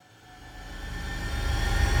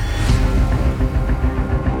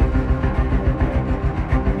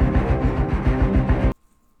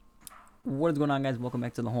What is going on, guys? Welcome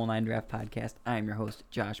back to the Whole Nine Draft Podcast. I am your host,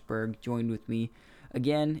 Josh Berg. Joined with me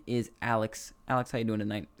again is Alex. Alex, how you doing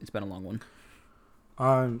tonight? It's been a long one.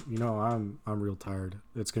 I'm real tired.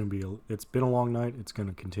 It's been a long night. It's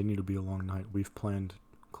gonna continue to be a long night. We've planned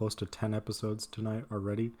close to 10 episodes tonight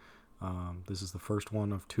already. This is the first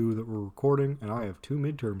one of 2 that we're recording, and I have 2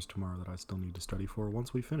 midterms tomorrow that I still need to study for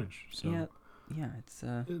once we finish. So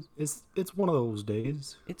it's one of those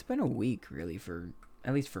days. It's been a week, really,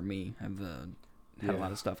 at least for me. I've had a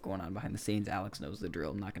lot of stuff going on behind the scenes. Alex knows the drill.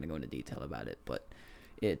 I'm not going to go into detail about it, but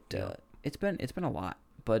it's been a lot.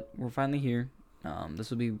 But we're finally here. This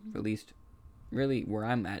will be released. Really, where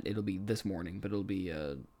I'm at, it'll be this morning, but it'll be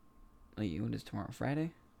what is tomorrow?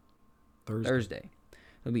 Friday? Thursday.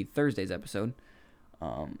 It'll be Thursday's episode.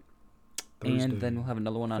 Thursday, and then we'll have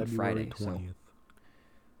another one on February Friday. 20th. So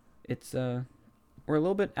it's we're a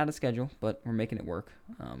little bit out of schedule, but we're making it work.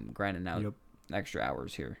 Grinding out extra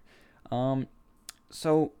hours here.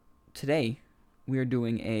 So today we are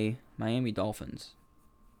doing a Miami Dolphins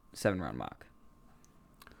 7-round mock.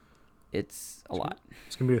 It's a lot.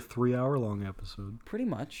 It's going to be a 3-hour-long episode. Pretty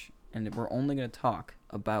much. And we're only going to talk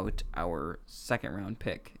about our second-round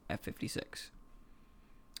pick, Ep.15.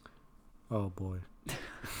 Oh, boy.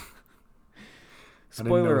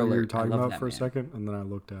 Spoiler alert. You were talking about for man. a second, and then I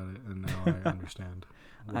looked at it, and now I understand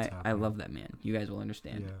what's happening. I love that man. You guys will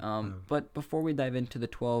understand. Yeah, But before we dive into the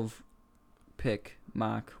 12-pick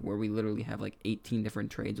mock, where we literally have like 18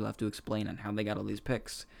 different trades, we'll have to explain on how they got all these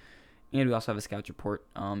picks. And we also have a scouts report.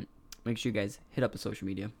 Make sure you guys hit up the social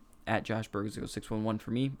media at JoshBerg0611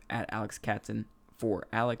 for me, at Alex Katzen for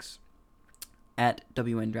Alex, at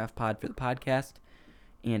WN Draft Pod for the podcast,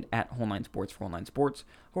 and at Whole Nine Sports for Whole Nine Sports.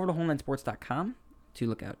 Go over to whole9sports.com to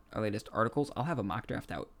look at our latest articles. I'll have a mock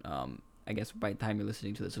draft out. I guess by the time you're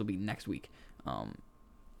listening to this, it'll be next week.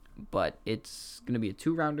 But it's going to be a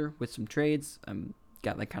 2-rounder with some trades. I'm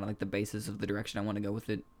got like kind of like the basis of the direction I want to go with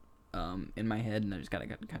it in my head, and I just got to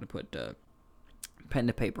kind of put pen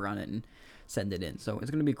to paper on it and send it in. So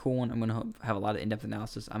it's going to be a cool one. I'm going to have a lot of in-depth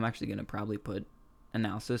analysis. I'm actually going to probably put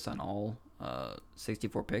analysis on all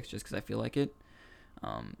 64 picks just because I feel like it.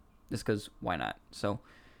 Just because why not? So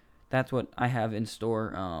that's what I have in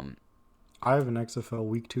store. I have an XFL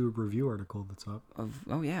Week 2 review article that's up.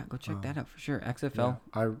 Go check that out for sure. XFL.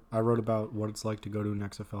 Yeah, I wrote about what it's like to go to an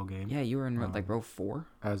XFL game. Yeah, you were in row 4.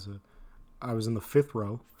 I was in the 5th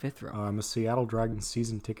row. 5th row. I'm a Seattle Dragons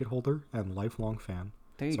season ticket holder and lifelong fan.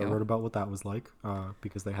 There you go. I wrote about what that was like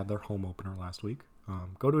because they had their home opener last week.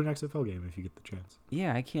 Go to an XFL game if you get the chance.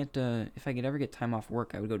 Yeah, I can't. If I could ever get time off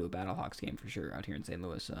work, I would go to a Battlehawks game for sure out here in St.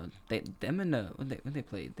 Louis. When they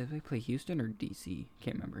played, did they play Houston or DC?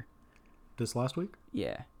 Can't remember. This last week?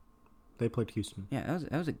 Yeah. They played Houston. Yeah,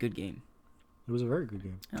 that was a good game. It was a very good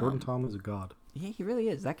game. Jordan Tom is a god. Yeah, he really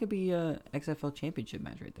is. That could be a XFL championship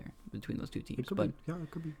match right there between those 2 teams. It could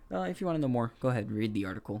be. If you want to know more, go ahead and read the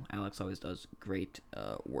article. Alex always does great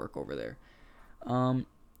work over there.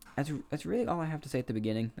 That's really all I have to say at the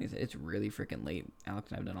beginning. Like I said, it's really freaking late. Alex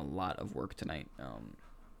and I have done a lot of work tonight.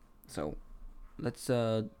 So let's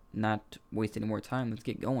not waste any more time. Let's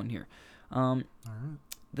get going here. All right.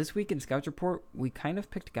 This week in Scouts Report, we kind of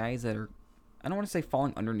picked guys that are, I don't want to say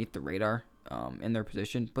falling underneath the radar in their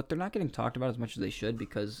position, but they're not getting talked about as much as they should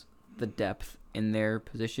because the depth in their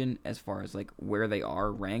position as far as like where they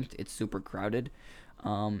are ranked, it's super crowded.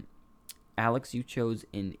 Alex, you chose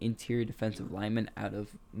an interior defensive lineman out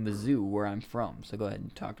of Mizzou, where I'm from. So go ahead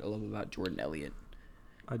and talk a little bit about Jordan Elliott.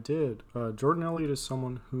 I did. Jordan Elliott is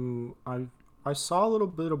someone who I saw a little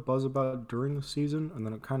bit of buzz about during the season, and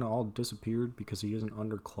then it kind of all disappeared because he is an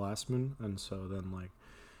underclassman. And so then,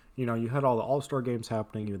 you had all the All-Star games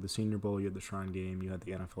happening. You had the Senior Bowl, you had the Shrine Game, you had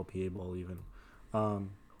the NFLPA Bowl even.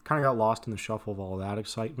 Kind of got lost in the shuffle of all that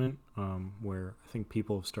excitement, where I think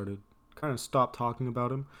people have started kind of stopped talking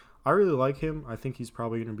about him. I really like him. I think he's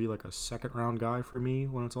probably going to be like a second-round guy for me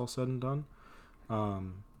when it's all said and done.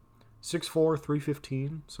 6'4",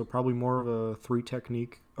 315, so probably more of a 3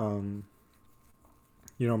 technique.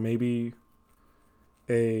 Maybe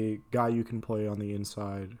a guy you can play on the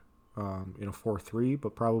inside in a 4-3,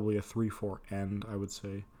 but probably a 3-4 end, I would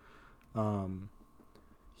say.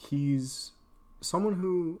 He's someone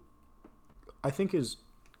who I think is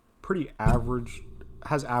pretty average,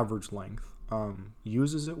 has average length.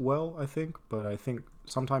 Uses it well, I think, but I think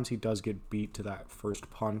sometimes he does get beat to that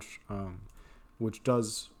first punch, which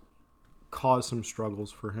does cause some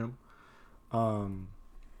struggles for him.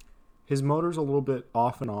 His motor's a little bit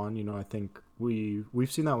off and on. I think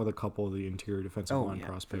we've seen that with a couple of the interior defensive line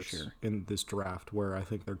prospects in this draft, where I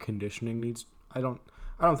think their conditioning needs. I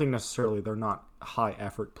I don't think necessarily they're not high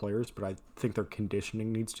effort players, but I think their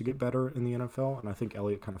conditioning needs to get better in the NFL, and I think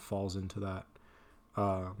Elliott kind of falls into that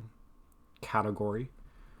category.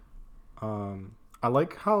 I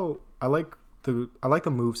like how I like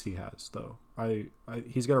the moves he has though.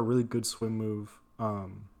 He's got a really good swim move.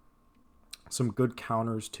 Some good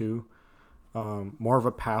counters too. More of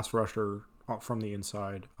a pass rusher from the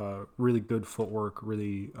inside. Really good footwork.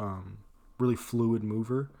 Really fluid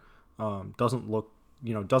mover. Doesn't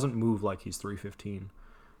move like he's 315.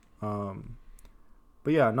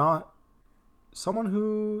 But yeah, not someone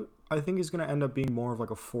who I think is going to end up being more of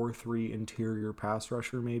like a 4-3 interior pass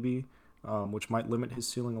rusher maybe, which might limit his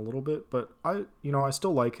ceiling a little bit. But I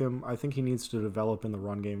still like him. I think he needs to develop in the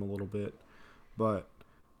run game a little bit, but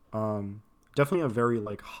definitely a very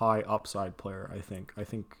like high upside player. I think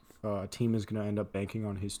a team is going to end up banking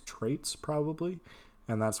on his traits probably,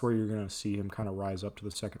 and that's where you're going to see him kind of rise up to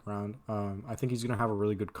the second round. I think he's going to have a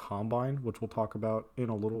really good combine, which we'll talk about in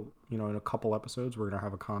in a couple episodes. We're going to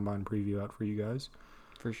have a combine preview out for you guys.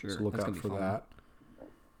 For sure. So look out for that.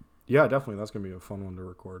 Yeah, definitely. That's going to be a fun one to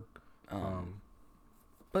record.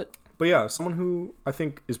 But yeah, someone who I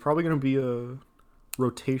think is probably going to be a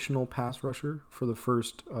rotational pass rusher for the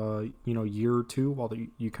first year or two while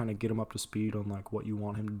you kind of get him up to speed on like what you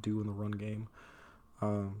want him to do in the run game.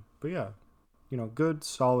 But yeah, good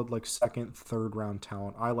solid like second, third round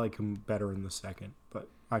talent. I like him better in the second, but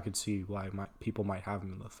I could see why people might have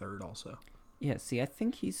him in the third also. Yeah, see, I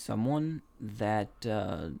think he's someone that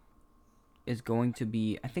is going to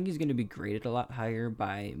be. I think he's going to be graded a lot higher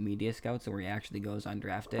by media scouts than where he actually goes on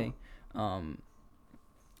draft day.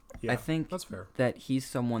 Yeah, I think that's fair. that he's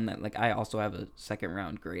someone that like I also have a second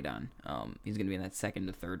round grade on. He's going to be in that second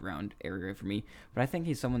to third round area for me, but I think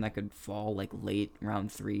he's someone that could fall like late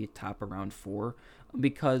round 3, top of round 4,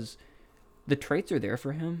 because the traits are there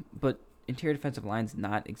for him, but interior defensive line's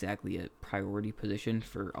not exactly a priority position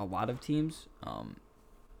for a lot of teams.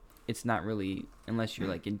 It's not really, unless you're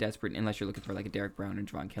like unless you're looking for like a Derek Brown and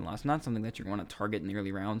Javon Kinlaw. It's not something that you want to target in the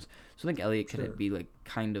early rounds. So I think Elliott could be like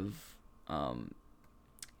kind of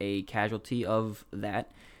a casualty of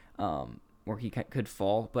that, where he could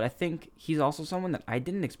fall. But I think he's also someone that I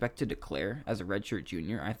didn't expect to declare as a redshirt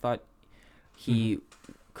junior. I thought he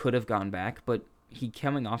could have gone back, but he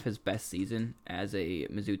coming off his best season as a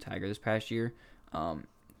Mizzou Tiger this past year.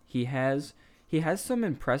 He has some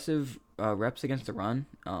impressive reps against the run,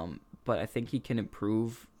 but I think he can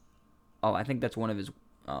improve. I think that's one of his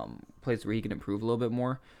places where he can improve a little bit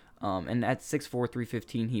more. And at 6'4",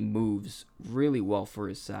 315, he moves really well for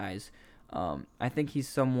his size. I think he's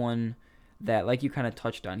someone that, like you kind of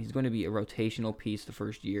touched on, he's going to be a rotational piece the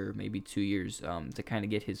first year, maybe 2 years, to kind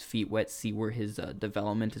of get his feet wet, see where his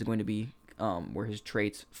development is going to be, where his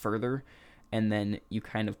traits further, and then you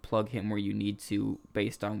kind of plug him where you need to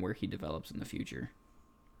based on where he develops in the future.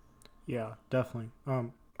 Yeah, definitely.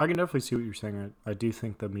 I can definitely see what you're saying. I do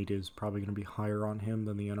think the media is probably going to be higher on him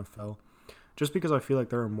than the NFL, just because I feel like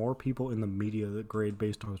there are more people in the media that grade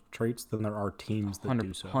based on traits than there are teams that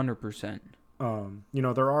do so. 100%.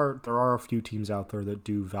 There are a few teams out there that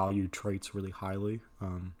do value traits really highly.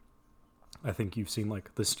 I think you've seen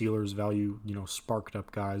like the Steelers value, sparked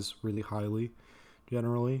up guys really highly,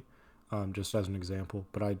 generally, just as an example.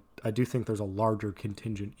 But I do think there's a larger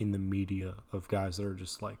contingent in the media of guys that are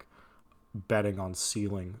just like betting on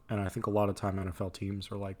ceiling. And I think a lot of time NFL teams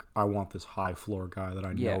are like, I want this high floor guy that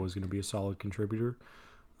I know is going to be a solid contributor.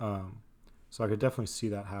 So I could definitely see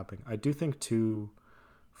that happening. I do think too,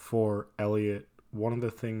 for Elliott, one of the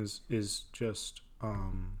things is just,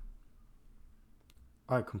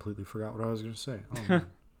 I completely forgot what I was going to say.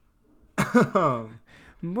 Oh,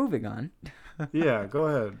 Moving on. Yeah, go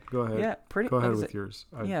ahead. Yeah, go ahead with yours.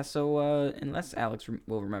 So unless Alex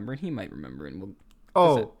will remember, and he might remember, and we'll.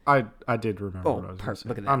 I did remember what I was going to say.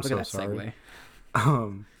 Look at that! I'm look so at that sorry.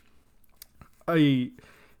 Segue.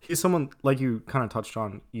 He's someone like you kind of touched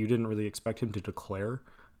on. You didn't really expect him to declare.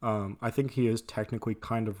 I think he is technically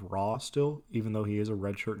kind of raw still, even though he is a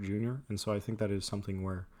redshirt junior, and so I think that is something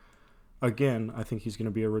where, again, I think he's going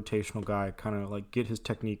to be a rotational guy, kind of like get his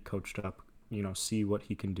technique coached up, see what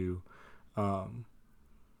he can do, and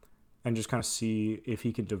just kind of see if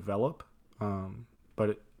he can develop.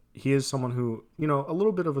 But he is someone who, a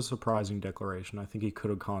little bit of a surprising declaration. I think he could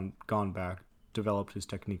have gone back, developed his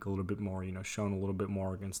technique a little bit more, shown a little bit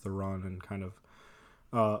more against the run and kind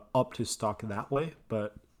of upped his stock that way.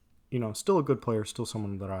 But, still a good player, still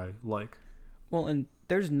someone that I like. Well, and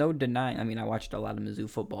there's no denying. I mean, I watched a lot of Mizzou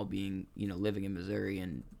football being, living in Missouri,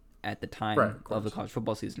 and at the time of the college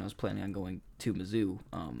football season, I was planning on going to Mizzou.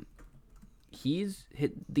 He's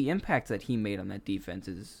hit the impact that he made on that defense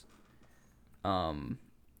is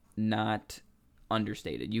not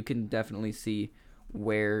understated. You can definitely see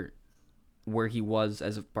where he was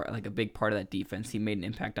as a big part of that defense. He made an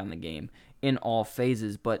impact on the game in all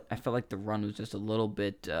phases, but I felt like the run was just a little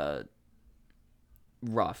bit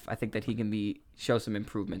rough. I think that he can show some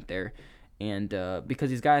improvement there, and because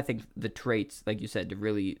he's got, I think, the traits, like you said, to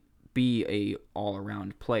really be a all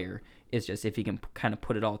around player. It's just if he can kind of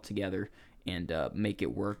put it all together and make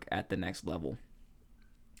it work at the next level.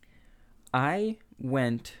 I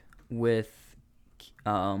went with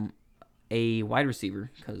a wide receiver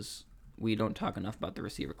because we don't talk enough about the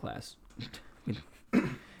receiver class.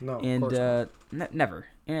 No, and of course not. never.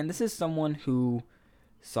 And this is someone who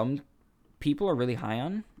some people are really high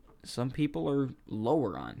on, some people are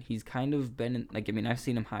lower on. He's kind of been I've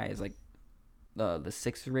seen him high as the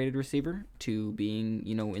sixth rated receiver to being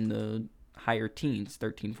in the higher teens,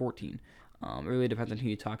 13, 14. It really depends on who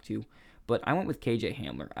you talk to. But I went with KJ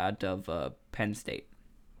Hamler out of Penn State.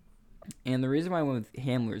 And the reason why I went with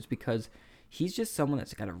Hamler is because he's just someone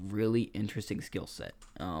that's got a really interesting skill set.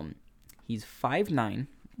 He's 5'9",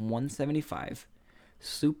 175,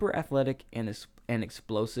 super athletic and an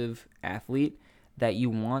explosive athlete that you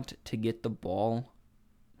want to get the ball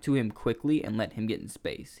to him quickly and let him get in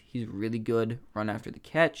space. He's really good run after the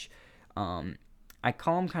catch. I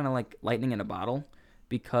call him kind of like lightning in a bottle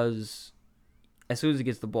because as soon as he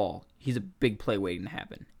gets the ball, he's a big play waiting to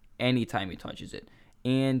happen anytime he touches it.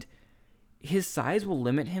 And his size will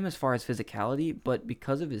limit him as far as physicality, but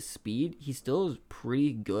because of his speed, he still is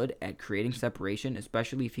pretty good at creating separation,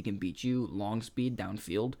 especially if he can beat you long speed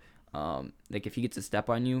downfield. If he gets a step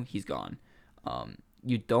on you, he's gone.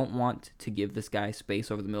 You don't want to give this guy space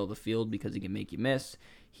over the middle of the field because he can make you miss.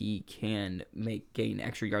 He can gain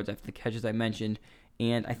extra yards after the catch, as I mentioned.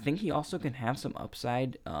 And I think he also can have some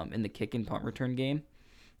upside in the kick and punt return game.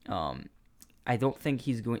 I don't think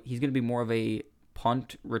he's going to be more of a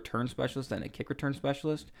punt return specialist than a kick return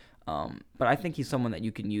specialist. But I think he's someone that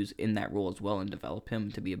you can use in that role as well and develop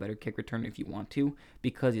him to be a better kick returner if you want to,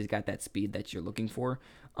 because he's got that speed that you're looking for.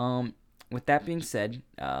 With that being said,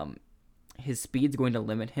 his speed's going to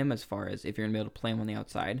limit him as far as if you're going to be able to play him on the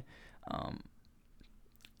outside.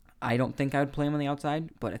 I don't think I would play him on the outside,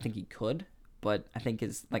 but I think he could. But I think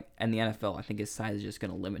in the NFL, I think his size is just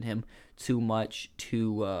going to limit him too much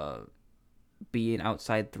to be an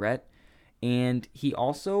outside threat. And he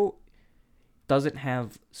also doesn't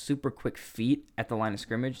have super quick feet at the line of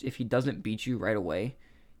scrimmage. If he doesn't beat you right away,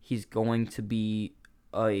 he's going to be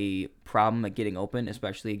a problem at getting open,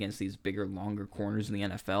 especially against these bigger, longer corners in the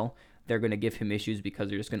NFL. They're going to give him issues because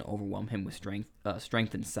they're just going to overwhelm him with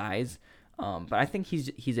strength and size. But I think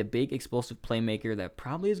he's a big, explosive playmaker that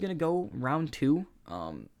probably is going to go round 2,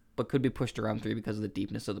 but could be pushed to round 3 because of the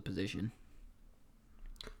deepness of the position.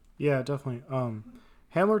 Yeah, definitely.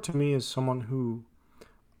 Hamler to me is someone who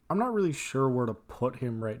I'm not really sure where to put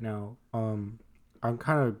him right now. I'm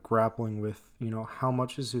kind of grappling with, how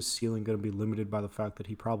much is his ceiling going to be limited by the fact that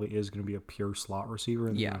he probably is going to be a pure slot receiver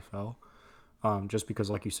in the NFL. Just because,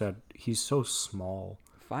 like you said, he's so small.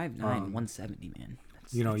 5'9", 170, man.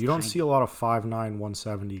 You don't see a lot of 5'9",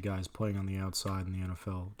 170 guys playing on the outside in the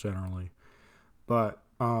NFL generally. But,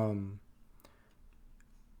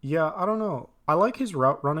 yeah, I don't know. I like his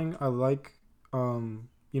route running. I like,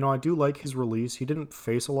 I do like his release. He didn't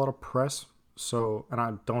face a lot of press, and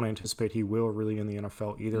I don't anticipate he will really in the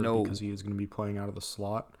NFL either because he is going to be playing out of the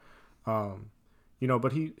slot.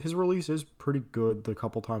 But his release is pretty good the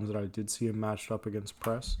couple times that I did see him matched up against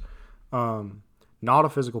press. Not a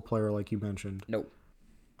physical player like you mentioned. Nope.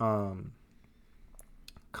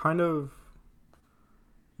 Kind of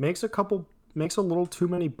makes a little too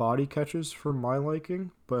many body catches for my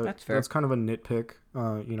liking, but that's fair. That's kind of a nitpick,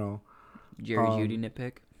 Jerry Jeudy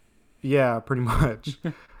nitpick. Yeah, pretty much.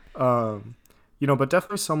 But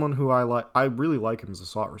definitely someone who I like. I really like him as a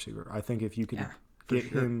slot receiver. I think if you can get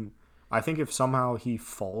him, I think if somehow he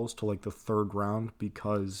falls to the 3rd round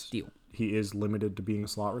because he is limited to being a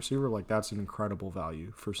slot receiver, that's an incredible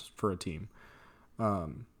value for a team.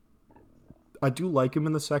 I do like him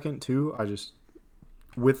in the 2nd too. I just,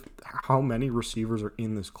 with how many receivers are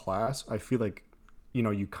in this class, I feel like,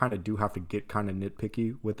 you kind of do have to get kind of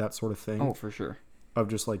nitpicky with that sort of thing. Oh, for sure. Of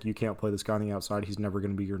just you can't play this guy on the outside. He's never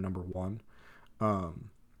going to be your number 1.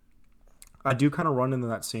 I do kind of run into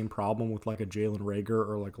that same problem with a Jalen Reagor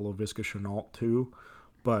or a Laviska Shenault too,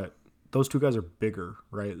 but those two guys are bigger,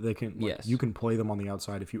 right? They can, you can play them on the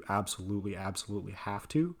outside if you absolutely, absolutely have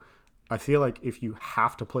to. I feel like if you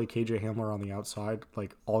have to play KJ Hamler on the outside,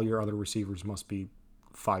 all your other receivers must be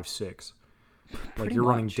 5'6". You're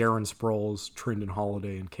running Darren Sproles, Trindon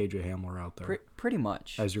Holiday, and KJ Hamler out there. Pretty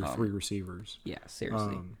much. As your 3 receivers. Yeah,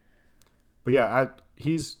 seriously. But yeah,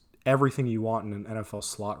 he's everything you want in an NFL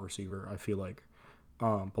slot receiver, I feel like.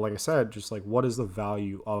 But like I said, just like what is the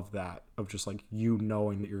value of that? Of just like you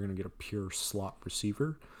knowing that you're going to get a pure slot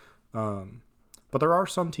receiver. But there are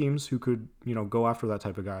some teams who could, go after that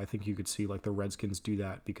type of guy. I think you could see like the Redskins do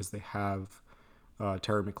that because they have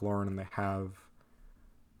Terry McLaurin and they have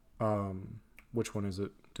which one is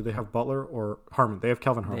it? Do they have Butler or Harmon? They have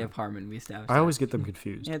Kelvin Harmon. They have Harmon. We established. I always get them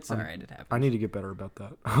confused. It's all right. It happens. I need to get better about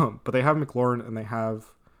that. But they have McLaurin and they have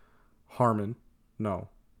Harmon. No.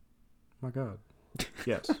 My God.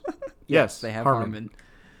 Yes. Yes. They have Harmon.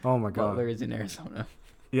 Oh my God. Butler is in Arizona.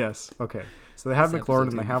 Yes. Okay. So they have This McLaurin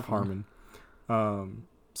episode's and they gonna have be Harmon.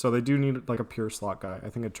 So they do need like a pure slot guy. I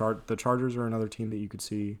think the Chargers are another team that you could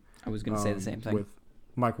see. I was going to say the same thing. With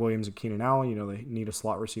Mike Williams and Keenan Allen, they need a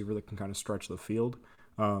slot receiver that can kind of stretch the field.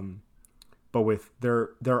 But with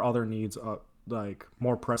their other needs, like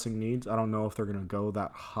more pressing needs, I don't know if they're going to go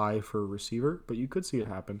that high for a receiver, but you could see it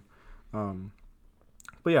happen.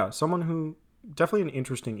 But yeah, someone who definitely an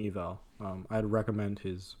interesting eval. I'd recommend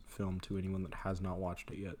his film to anyone that has not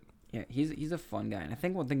watched it yet. Yeah, he's a fun guy, and I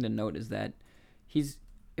think one thing to note is that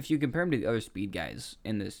if you compare him to the other speed guys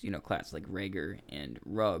in this class like Rager and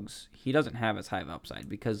Ruggs, he doesn't have as high of upside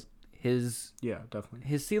because his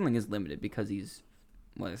ceiling is limited because he's,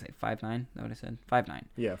 what did I say, 5'9"? Is that what I said? 5'9".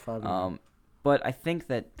 Yeah, 5'9". But I think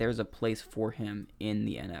that there's a place for him in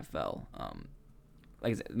the NFL.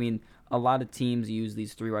 Like I said, I mean, a lot of teams use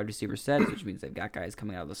these 3 wide receiver sets, which means they've got guys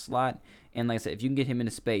coming out of the slot. And like I said, if you can get him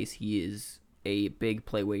into space, he is a big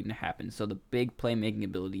play waiting to happen. So the big playmaking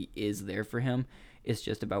ability is there for him. It's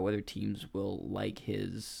just about whether teams will like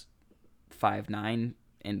his 5'9"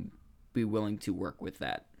 and be willing to work with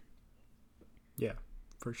that. Yeah,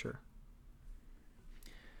 for sure.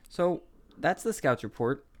 So that's the Scouts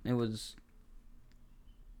report. It was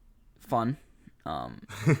fun.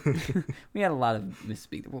 We had a lot of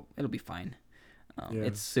misspeak. Well, it'll be fine.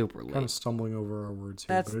 It's super late. Kind of stumbling over our words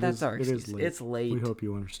here. That's our excuse. It is late. It's late. We hope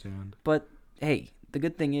you understand. But hey, the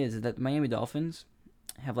good thing is that the Miami Dolphins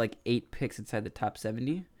have like 8 picks inside the top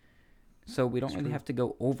 70. So we don't really have to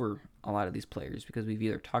go over a lot of these players because we've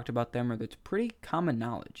either talked about them or it's pretty common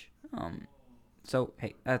knowledge. So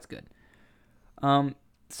hey, that's good.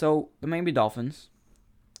 So the Miami Dolphins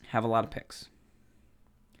have a lot of picks.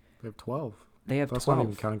 They have 12. They have That's 12. not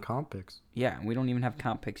even counting comp picks. Yeah, we don't even have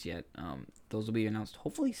comp picks yet. Those will be announced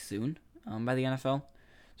hopefully soon by the NFL,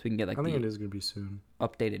 so we can get like I think it is going to be soon.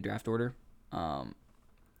 Updated draft order.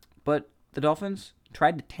 But the Dolphins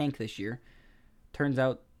tried to tank this year. Turns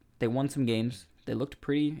out they won some games. They looked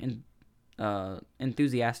pretty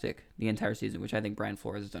enthusiastic the entire season, which I think Brian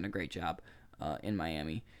Flores has done a great job in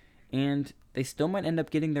Miami. And they still might end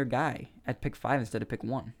up getting their guy at pick 5 instead of pick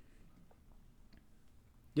 1.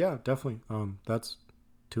 Yeah, definitely. That's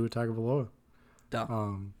Tua Tagovailoa.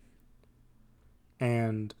 Duh.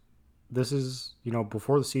 And this is,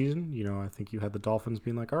 before the season, I think you had the Dolphins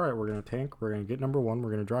being like, all right, we're going to tank. We're going to get number 1.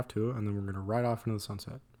 We're going to draft Tua, and then we're going to ride off into the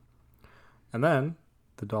sunset. And then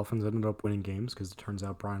the Dolphins ended up winning games because it turns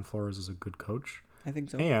out Brian Flores is a good coach. I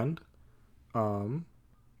think so. And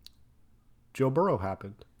Joe Burrow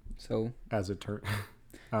happened. So as it turned,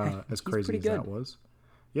 as crazy as good. That was.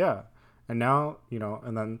 Yeah. And now,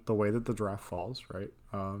 and then the way that the draft falls, right?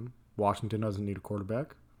 Washington doesn't need a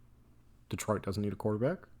quarterback. Detroit doesn't need a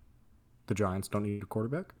quarterback. The Giants don't need a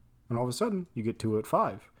quarterback. And all of a sudden, you get Tua at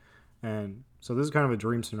 5. And so this is kind of a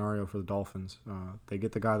dream scenario for the Dolphins. They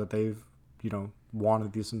get the guy that they've,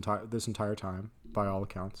 wanted this entire time, by all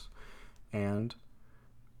accounts. And,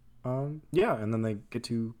 and then they get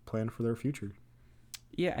to plan for their future.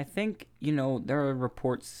 Yeah, I think, there are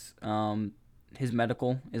reports. His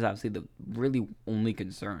medical is obviously the really only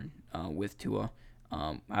concern with Tua.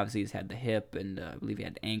 Obviously, he's had the hip, and I believe he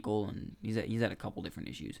had ankle, and he's had a couple different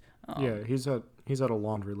issues. He's had a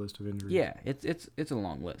laundry list of injuries. Yeah, it's a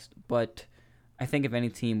long list, but I think if any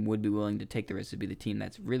team would be willing to take the risk, it'd be the team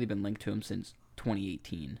that's really been linked to him since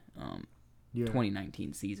 2018,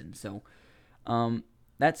 2019 season. So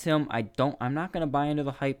that's him. I'm not going to buy into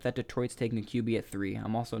the hype that Detroit's taking a QB at 3.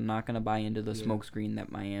 I'm also not going to buy into the smokescreen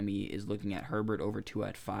that Miami is looking at Herbert over Tua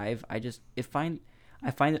at 5. I find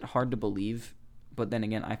it hard to believe, but then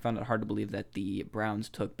again, I found it hard to believe that the Browns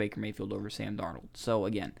took Baker Mayfield over Sam Darnold. So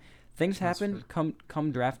again, things happen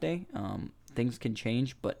come draft day. Things can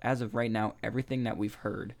change, but as of right now, everything that we've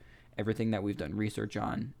heard, everything that we've done research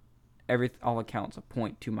on, all accounts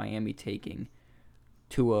point to Miami taking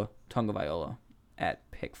Tua Tagovailoa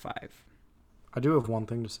at pick 5. I do have one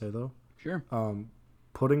thing to say, though. Sure.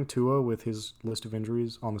 Putting Tua with his list of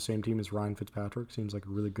injuries on the same team as Ryan Fitzpatrick seems like a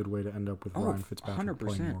really good way to end up with Ryan Fitzpatrick 100%.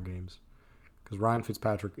 playing more games. because Ryan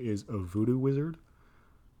Fitzpatrick is a voodoo wizard.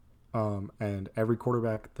 And every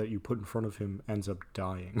quarterback that you put in front of him ends up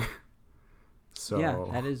dying. So Yeah,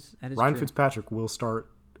 that is Ryan true. Fitzpatrick will start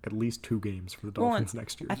at least 2 games for the Dolphins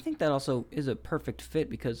next year. I think that also is a perfect fit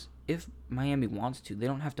because if Miami wants to, they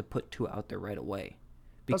don't have to put Tua out there right away.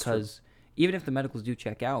 Because even if the medicals do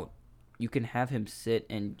check out, you can have him sit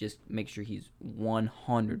and just make sure he's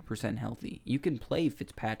 100% healthy. You can play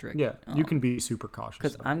Fitzpatrick. Yeah, you can be super cautious.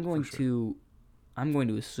 Because I'm going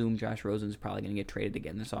to assume Josh Rosen's probably going to get traded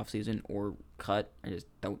again this offseason or cut. I just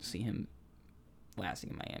don't see him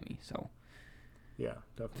lasting in Miami. So yeah,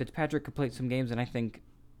 definitely. Fitzpatrick could play some games, and I think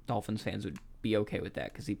Dolphins fans would be okay with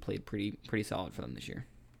that because he played pretty solid for them this year.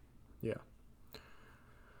 Yeah.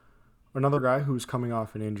 Another guy who's coming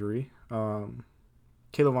off an injury,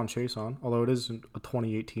 Caleb Von Chason, although it isn't a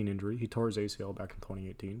 2018 injury. He tore his ACL back in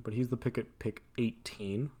 2018, but he's the pick at pick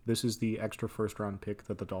 18. This is the extra first-round pick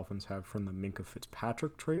that the Dolphins have from the Minkah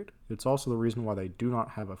Fitzpatrick trade. It's also the reason why they do not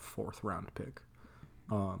have a fourth-round pick.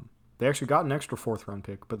 They actually got an extra fourth-round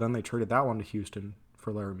pick, but then they traded that one to Houston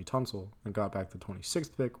for Laramie Tunsil and got back the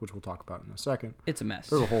 26th pick, which we'll talk about in a second. It's a mess.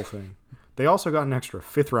 There's a whole thing. They also got an extra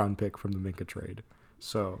fifth-round pick from the Minkah trade.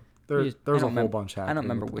 So there's a whole bunch happening. I don't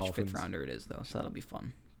remember with the which Dolphins. fifth rounder it is, though, so that'll be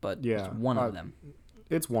fun. But Yeah, it's one of them.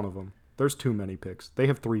 It's one of them. There's too many picks. They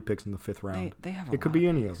have 3 picks in the 5th round. They have a It could lot be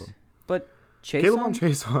of any picks. of them. But Caleb Von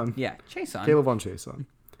Chason. Yeah, Chason. Caleb Von Chason.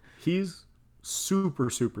 He's super,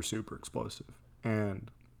 super, super explosive. And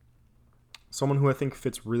someone who I think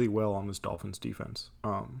fits really well on this Dolphins defense.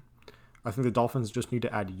 I think the Dolphins just need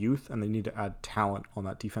to add youth and they need to add talent on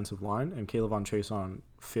that defensive line. And Caleb Von Chason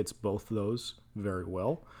fits both of those very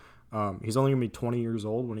well. He's only going to be 20 years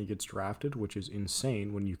old when he gets drafted, which is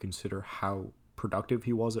insane when you consider how productive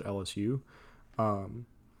he was at LSU.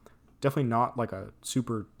 Definitely not like a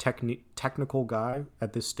super technical guy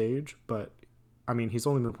at this stage, but I mean, he's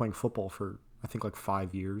only been playing football for, I think, like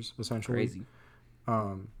 5 years, essentially. Crazy.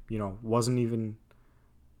 Wasn't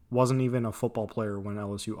even a football player when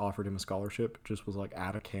LSU offered him a scholarship. Just was like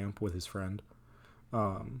at a camp with his friend.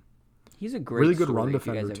 He's a great really good story run if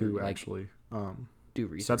you defender guys too. ever, Actually, do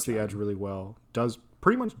research sets the on edge him. really well. Does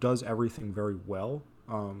everything very well.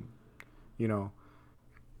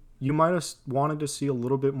 You might have wanted to see a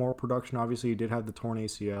little bit more production. Obviously, he did have the torn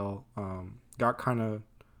ACL. Got kind of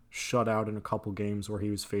shut out in a couple games where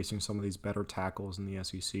he was facing some of these better tackles in the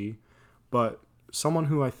SEC. But someone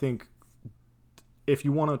who I think, if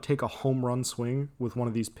you want to take a home run swing with one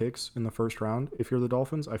of these picks in the first round, if you're the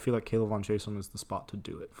Dolphins, I feel like Caleb Von Chason is the spot to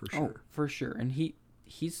do it for sure. Oh, for sure. And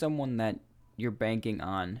he's someone that you're banking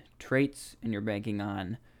on traits and you're banking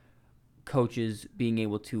on coaches being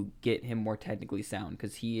able to get him more technically sound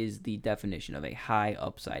because he is the definition of a high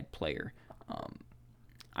upside player.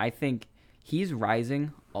 I think he's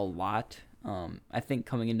rising a lot. I think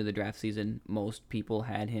coming into the draft season, most people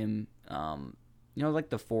had him, like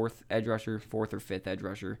the fourth or fifth edge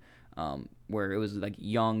rusher, where it was like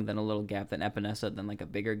Young, then a little gap, then Epinesa, then like a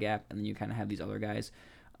bigger gap, and then you kind of have these other guys.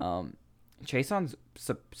 Chason's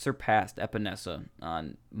surpassed Epinesa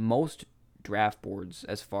on most draft boards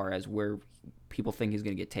as far as where people think he's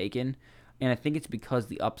going to get taken, and I think it's because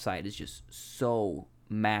the upside is just so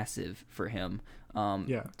massive for him.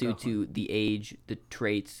 Due to the age, the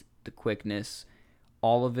traits, the quickness,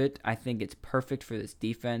 all of it. I think it's perfect for this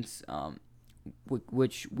defense,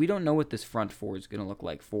 which we don't know what this front four is going to look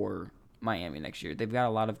like for Miami next year. They've got a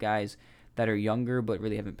lot of guys that are younger but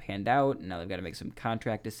really haven't panned out, and now they've got to make some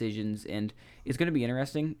contract decisions, and it's going to be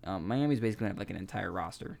interesting. Miami's basically going to have like an entire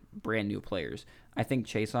roster, brand new players. I think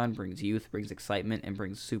Chason brings youth, brings excitement, and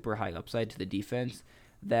brings super high upside to the defense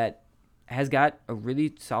that has got a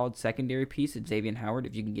really solid secondary piece at Xavier Howard.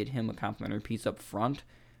 If you can get him a complimentary piece up front,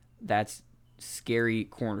 that's scary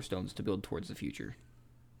cornerstones to build towards the future.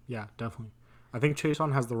 Yeah, definitely. I think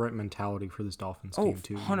Chason has the right mentality for this Dolphins team,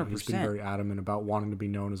 too. 100%. He's been very adamant about wanting to be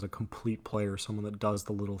known as a complete player, someone that does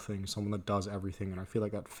the little things, someone that does everything. And I feel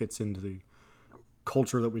like that fits into the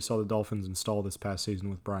culture that we saw the Dolphins install this past season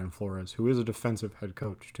with Brian Flores, who is a defensive head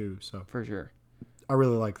coach, too. So For sure. I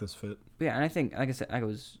really like this fit. Yeah, and I think, like I said, I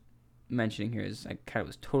was mentioning here is I kind of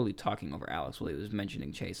was totally talking over Alex while he was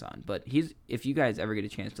mentioning Chason. But if you guys ever get a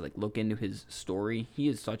chance to like look into his story, he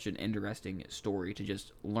is such an interesting story to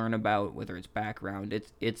just learn about, whether it's background.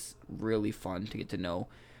 It's really fun to get to know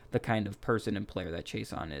the kind of person and player that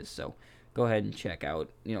Chason is. So go ahead and check out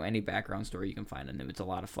any background story you can find on him. It's a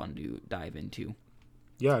lot of fun to dive into.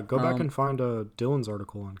 Yeah, go back and find Dylan's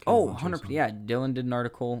article on Caleb 100%. Yeah, Dylan did an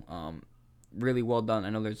article. Really well done. I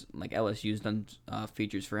know there's like LSU's done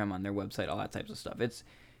features for him on their website, all that types of stuff.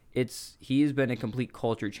 He's been a complete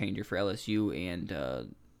culture changer for LSU,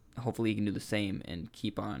 and hopefully he can do the same and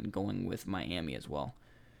keep on going with Miami as well.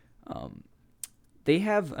 They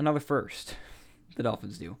have another first, the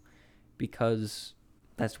Dolphins do, because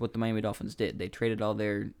that's what the Miami Dolphins did. They traded all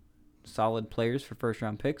their solid players for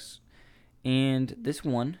first-round picks, and this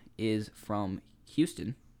one is from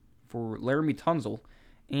Houston for Laramie Tunsil,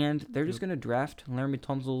 and they're just going to draft Laramie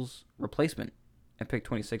Tunsil's replacement at pick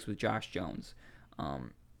 26 with Josh Jones.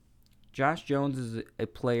 Josh Jones is a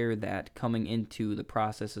player that coming into the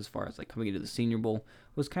process as far as like coming into the Senior Bowl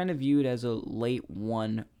was kind of viewed as a late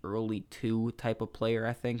 1, early 2 type of player,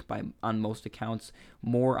 I think, on most accounts,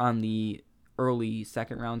 more on the early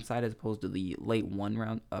second round side as opposed to the late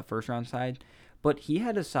first round side. But he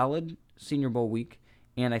had a solid Senior Bowl week,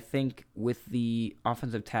 and I think with the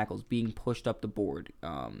offensive tackles being pushed up the board,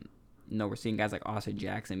 we're seeing guys like Austin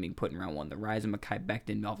Jackson being put in round 1, the rise of Mekhi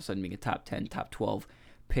Becton all of a sudden being a top 10, top 12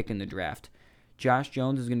 pick in the draft. Josh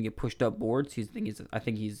Jones is going to get pushed up boards. I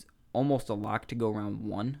think he's almost a lock to go round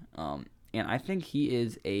 1. And I think he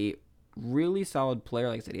is a really solid player.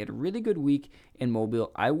 Like I said, he had a really good week in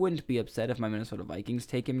Mobile. I wouldn't be upset if my Minnesota Vikings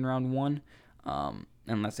take him in round 1,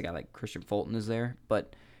 unless a guy like Christian Fulton is there.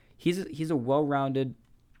 But he's a well-rounded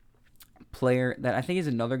player that I think is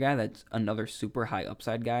another guy that's another super high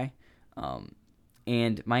upside guy.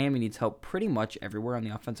 And Miami needs help pretty much everywhere on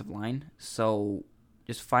the offensive line. So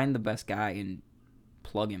just find the best guy and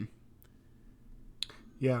plug him.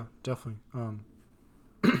 Yeah, definitely.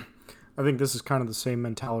 I think this is kind of the same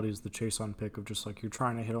mentality as the Chase-on pick of just like you're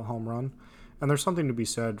trying to hit a home run. And there's something to be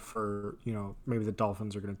said for, maybe the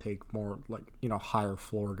Dolphins are going to take more like, higher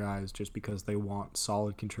floor guys just because they want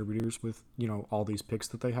solid contributors with, all these picks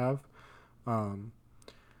that they have.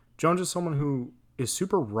 Jones is someone who is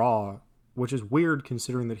super raw, which is weird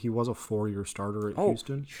considering that he was a 4-year starter at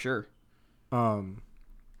Houston. Sure. That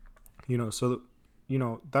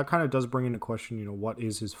kind of does bring into question, what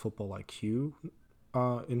is his football IQ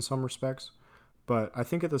in some respects. But I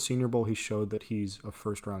think at the Senior Bowl, he showed that he's a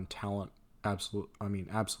first-round talent.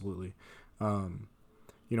 Absolutely.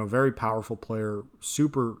 Very powerful player,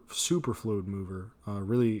 super, super fluid mover,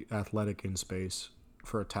 really athletic in space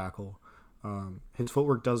for a tackle. His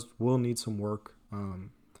footwork will need some work,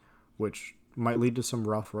 which might lead to some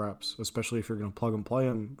rough reps, especially if you're going to plug and play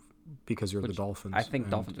him because you're the Dolphins. I think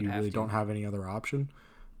Dolphins would you have really to. Don't have any other option.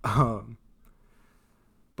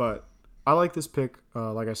 But I like this pick.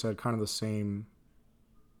 Like I said, kind of the same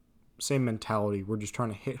mentality. We're just trying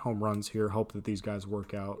to hit home runs here, hope that these guys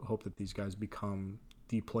work out, hope that these guys become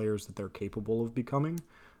the players that they're capable of becoming.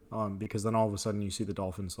 Because then all of a sudden you see the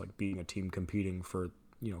Dolphins like being a team competing for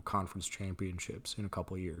conference championships in a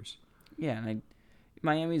couple of years. Yeah, and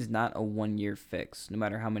Miami's not a 1-year fix. No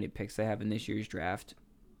matter how many picks they have in this year's draft,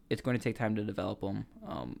 it's going to take time to develop them.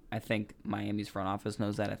 I think Miami's front office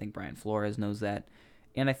knows that. I think Brian Flores knows that.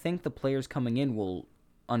 And I think the players coming in will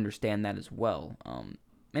understand that as well.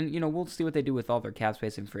 And we'll see what they do with all their cap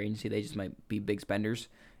space and free agency. They just might be big spenders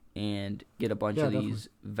and get a bunch of these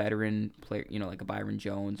veteran players, like a Byron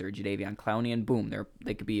Jones or a Jadeveon Clowney, and boom,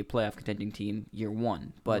 they could be a playoff contending team year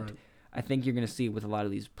 1. But right. I think you're going to see with a lot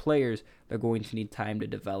of these players, they're going to need time to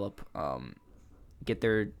develop, get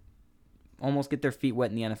their feet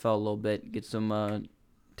wet in the NFL a little bit, get some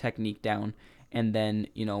technique down, and then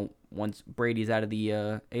once Brady's out of the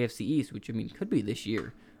AFC East, which could be this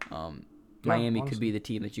year, Miami honestly could be the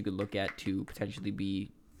team that you could look at to potentially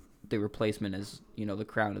be the replacement as the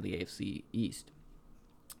crown of the AFC East.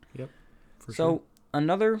 Yep. For so sure.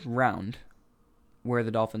 Another round where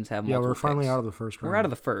the Dolphins have multiple we're finally picks. Out of the first round. We're out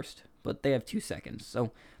of the first, but they have 2 seconds.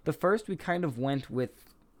 So the first we kind of went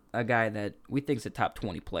with a guy that we think is a top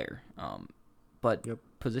 20 player. But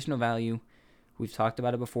positional value, we've talked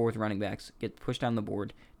about it before with running backs, get pushed down the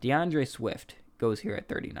board. DeAndre Swift goes here at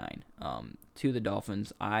 39 to the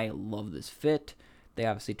Dolphins. I love this fit. They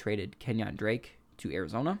obviously traded Kenyon Drake to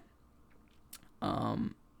Arizona,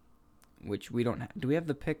 which we don't have. Do we have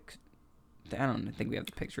the pick? I don't think we have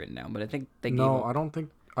the picks written down, but I think they gave up. I don't think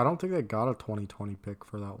they got a 2020 pick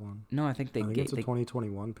for that one. No, I think it's a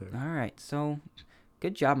 2021 pick. All right, so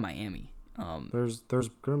good job, Miami. There's going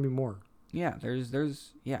to be more. Yeah, there's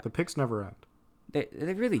The picks never end.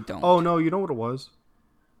 They really don't. Oh no, you know what it was?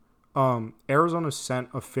 Arizona sent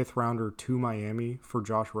a 5th rounder to Miami for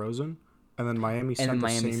Josh Rosen, and then Miami sent the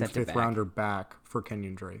same 5th rounder back for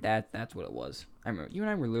Kenyon Drake. That's what it was. I remember you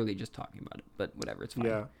and I were literally just talking about it, but whatever, it's fine.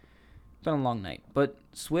 Yeah. It's been a long night. But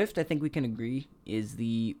Swift, I think we can agree, is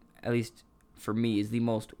at least for me, is the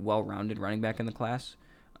most well-rounded running back in the class.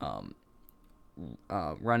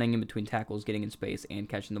 Running in between tackles, getting in space, and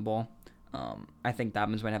catching the ball. I think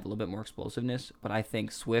Dobbins might have a little bit more explosiveness, but I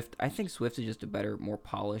think Swift is just a better, more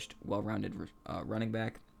polished, well-rounded running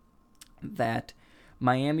back. that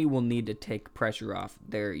Miami will need to take pressure off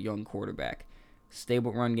their young quarterback.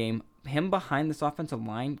 Stable run game. Him behind this offensive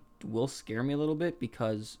line will scare me a little bit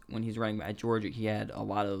because when he's running at Georgia, he had a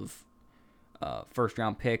lot of first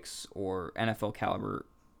round picks or NFL caliber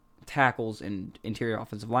tackles and interior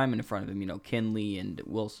offensive linemen in front of him. Kinley and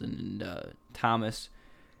Wilson and Thomas.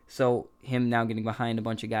 So him now getting behind a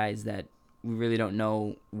bunch of guys that we really don't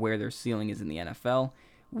know where their ceiling is in the NFL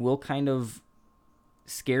will kind of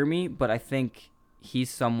scare me, but I think he's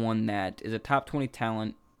someone that is a top 20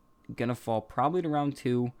 talent, gonna fall probably to round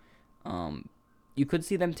 2. You could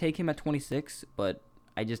see them take him at 26, but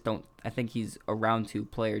I just don't. I think he's a round 2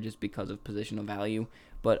 player just because of positional value.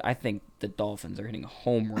 But I think the Dolphins are hitting a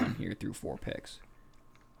home run here through 4 picks.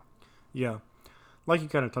 Yeah. Like you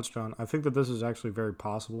kind of touched on, I think that this is actually very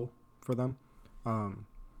possible for them.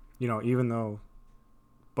 Even though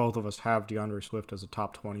both of us have DeAndre Swift as a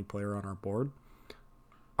top 20 player on our board,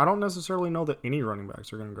 I don't necessarily know that any running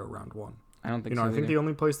backs are going to go round 1. I don't think so. I think the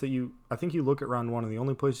only place that you look at round 1, and the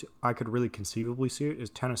only place I could really conceivably see it is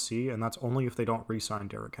Tennessee, and that's only if they don't re-sign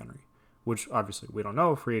Derrick Henry, which obviously we don't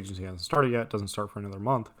know. Free agency hasn't started yet; doesn't start for another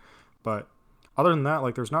month. But other than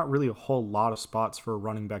that, there's not really a whole lot of spots for a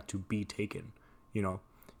running back to be taken.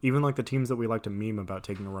 Even the teams that we like to meme about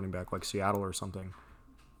taking a running back, like Seattle or something,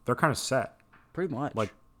 they're kind of set. Pretty much.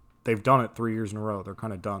 They've done it 3 years in a row. They're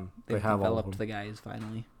kind of done. They've they have developed all of them. The guys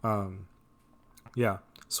finally. Yeah.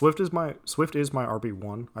 Swift is my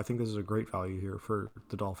RB1. I think this is a great value here for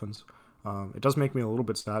the Dolphins. It does make me a little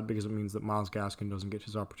bit sad because it means that Myles Gaskin doesn't get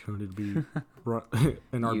his opportunity to be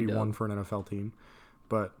an RB1 for an NFL team.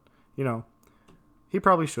 But, he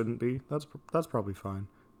probably shouldn't be. That's probably fine.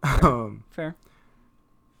 Fair.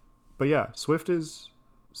 But yeah, Swift is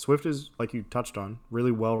like you touched on,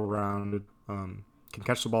 really well-rounded. Can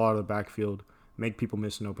catch the ball out of the backfield, make people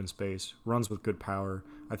miss in open space, runs with good power.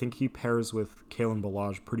 I think he pairs with Kalen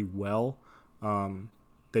Ballage pretty well.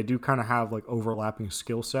 They do kind of have overlapping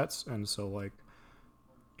skill sets, and so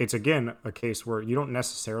it's again a case where you don't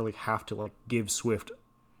necessarily have to give Swift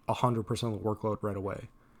 100% of the workload right away,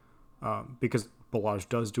 because Ballage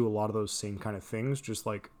does do a lot of those same kind of things, just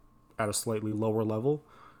at a slightly lower level.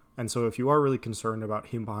 And so if you are really concerned about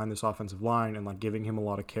him behind this offensive line and giving him a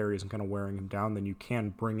lot of carries and kind of wearing him down, then you can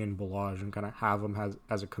bring in Ballage and kind of have him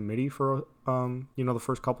as a committee for the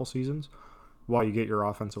first couple seasons while you get your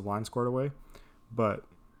offensive line squared away. But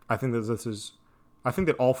I think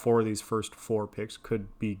that all 4 of these first 4 picks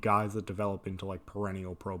could be guys that develop into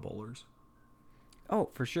perennial Pro Bowlers. Oh,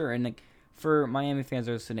 for sure. And for Miami fans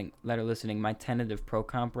that are listening, my tentative pro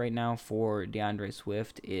comp right now for DeAndre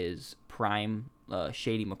Swift is prime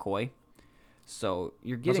Shady McCoy. So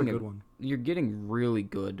you're getting a good one. You're getting really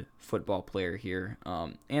good football player here.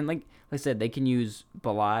 And like I said, they can use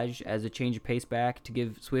Ballage as a change of pace back to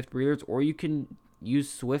give Swift breathers, or you can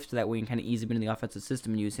use Swift that way and kind of ease him into the offensive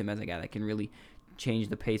system and use him as a guy that can really change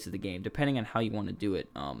the pace of the game, depending on how you want to do it.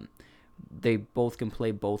 They both can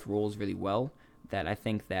play both roles really well. That I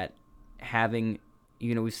think that having,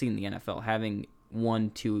 we've seen in the NFL, having 1,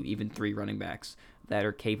 2, even 3 running backs that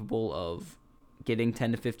are capable of getting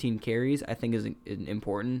 10 to 15 carries, I think is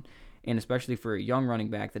important. And especially for a young running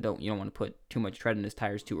back that you don't want to put too much tread in his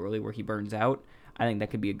tires too early where he burns out, I think that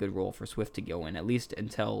could be a good role for Swift to go in, at least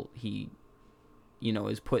until he,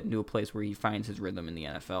 is put into a place where he finds his rhythm in the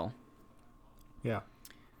NFL. Yeah.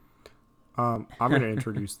 I'm going to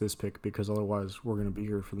introduce this pick because otherwise we're going to be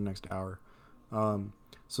here for the next hour.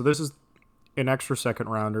 So this is an extra second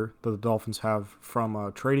rounder that the Dolphins have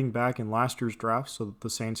from trading back in last year's draft so that the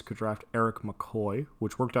Saints could draft Eric McCoy,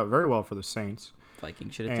 which worked out very well for the Saints.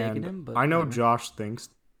 Vikings should have taken him, but I know Josh thinks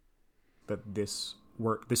that this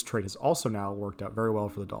trade has also now worked out very well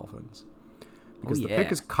for the Dolphins. Because the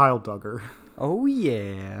pick is Kyle Duggar. Oh,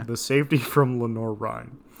 yeah. The safety from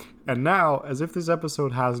Lenore-Rhyne. And now, as if this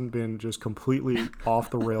episode hasn't been just completely off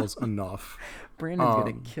the rails enough, Brandon's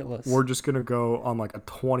going to kill us. We're just going to go on a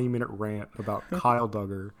 20-minute rant about Kyle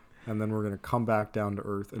Duggar, and then we're going to come back down to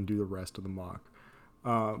earth and do the rest of the mock.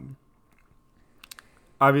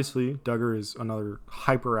 Obviously, Duggar is another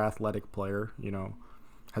hyper-athletic player,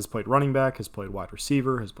 has played running back, has played wide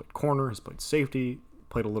receiver, has played corner, has played safety,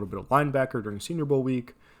 played a little bit of linebacker during Senior Bowl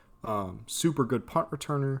week, super good punt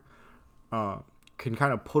returner, can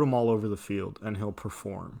kind of put him all over the field, and he'll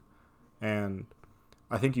perform. And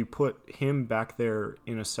I think you put him back there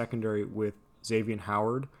in a secondary with Xavier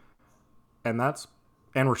Howard, and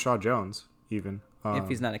Rashad Jones even. If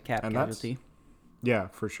he's not a cap casualty. Yeah,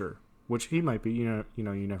 for sure. Which he might be. You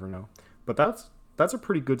never know. But that's a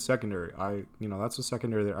pretty good secondary. That's a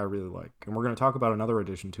secondary that I really like, and we're going to talk about another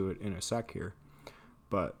addition to it in a sec here.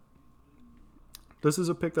 But This is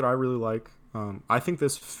a pick that I really like. I think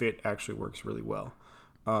this fit actually works really well.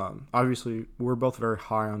 Obviously, we're both very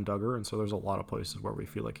high on Duggar, and so there's a lot of places where we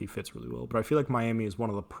feel like he fits really well. But I feel like Miami is one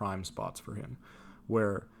of the prime spots for him,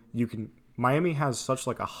 where you can. Miami has such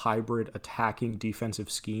like a hybrid attacking defensive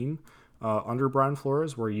scheme under Brian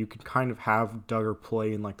Flores, where you can kind of have Duggar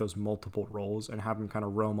play in like those multiple roles and have him kind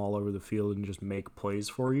of roam all over the field and just make plays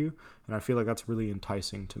for you. And I feel like that's really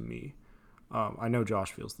enticing to me. I know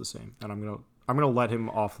Josh feels the same, and I'm gonna let him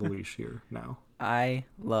off the leash here now. I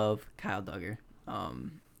love Kyle Duggar.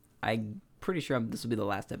 I'm pretty sure this will be the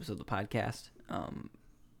last episode of the podcast.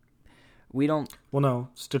 We don't. Well, no,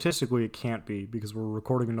 statistically it can't be because we're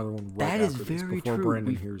recording another one right That is after this very before true.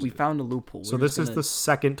 Brandon hears We it. found a loophole. So this is the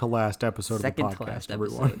second to last episode of the second podcast, to last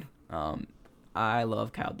everyone. episode. I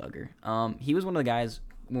love Kyle Duggar. He was one of the guys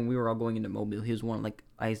when we were all going into Mobile. He was one like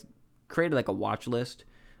I created like a watch list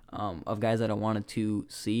of guys that I wanted to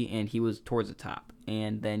see, and he was towards the top.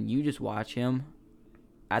 And then you just watch him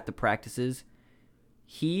at the practices.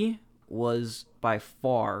 He was by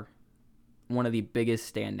far one of the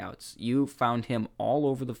biggest standouts. You found him all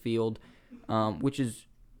over the field, which is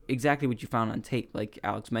exactly what you found on tape. Like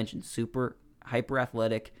Alex mentioned, super hyper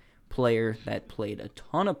athletic player that played a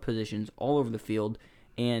ton of positions all over the field.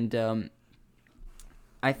 And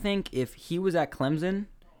I think if he was at Clemson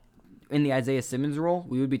in the Isaiah Simmons role,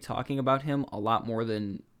 we would be talking about him a lot more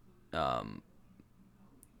than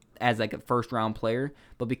as like a first round player.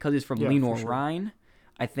 But because he's from Lenoir Rhine,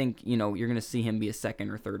 I think you're going to see him be a second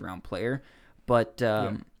or third round player. But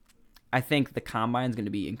I think the combine is going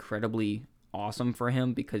to be incredibly awesome for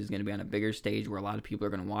him because he's going to be on a bigger stage where a lot of people are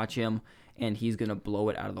going to watch him, and he's going to blow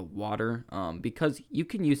it out of the water because you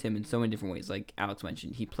can use him in so many different ways. Like Alex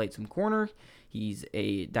mentioned, he played some corner. He's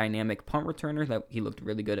a dynamic punt returner that he looked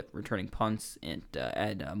really good at returning punts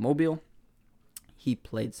at Mobile. He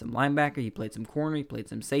played some linebacker. He played some corner. He played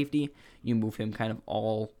some safety. You move him kind of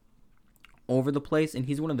all over the place, and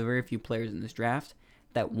he's one of the very few players in this draft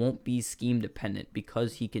that won't be scheme dependent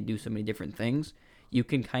because he can do so many different things. You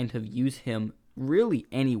can kind of use him really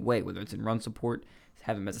any way, whether it's in run support,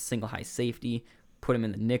 have him as a single high safety, put him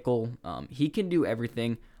in the nickel. He can do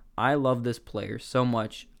everything. I love this player so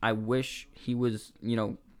much. I wish he was,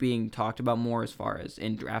 being talked about more as far as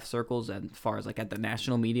in draft circles and as far as like at the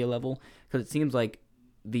national media level, because it seems like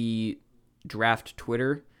the draft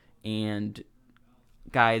Twitter and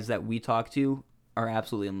guys that we talk to are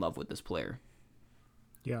absolutely in love with this player.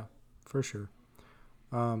 Yeah, for sure.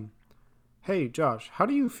 Hey, Josh, how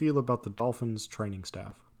do you feel about the Dolphins training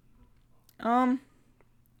staff? No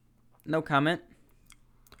comment.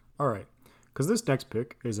 All right, because this next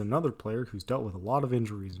pick is another player who's dealt with a lot of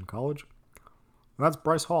injuries in college, and that's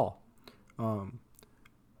Bryce Hall.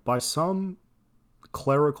 By some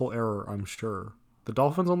clerical error, I'm sure, the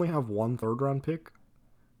Dolphins only have one third-round pick,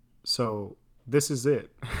 so this is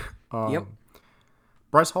it. Yep.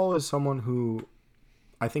 Bryce Hall is someone who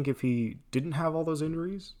I think if he didn't have all those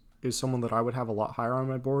injuries, is someone that I would have a lot higher on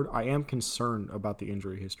my board. I am concerned about the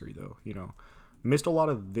injury history, though. Missed a lot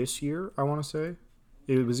of this year, I want to say.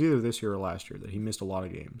 It was either this year or last year that he missed a lot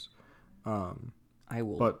of games. I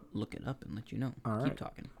will look it up and let you know. Keep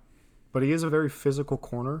talking. But he is a very physical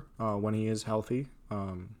corner when he is healthy.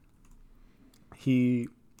 He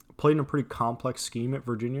played in a pretty complex scheme at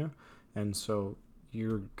Virginia, and so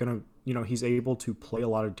you're going to, he's able to play a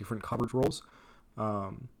lot of different coverage roles.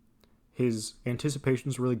 His anticipation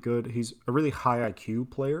is really good. He's a really high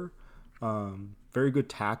IQ player, very good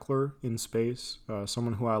tackler in space,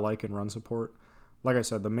 someone who I like in run support. Like I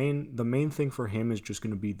said, the main thing for him is just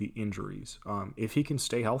going to be the injuries. If he can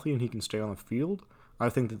stay healthy and he can stay on the field, I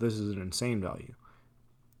think that this is an insane value.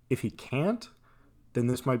 If he can't, then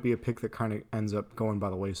this might be a pick that kind of ends up going by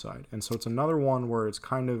the wayside. And so it's another one where it's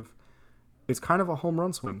kind of a home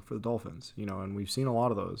run swing for the Dolphins, and we've seen a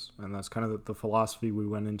lot of those, and that's kind of the philosophy we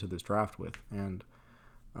went into this draft with. And,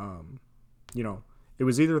 it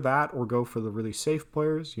was either that or go for the really safe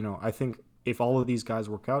players. I think if all of these guys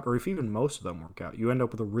work out, or if even most of them work out, you end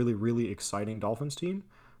up with a really, really exciting Dolphins team.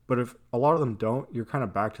 But if a lot of them don't, you're kind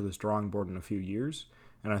of back to this drawing board in a few years.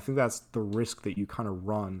 And I think that's the risk that you kind of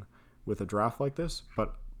run with a draft like this.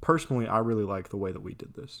 But personally, I really like the way that we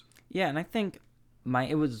did this. Yeah, and I think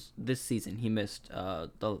it was this season he missed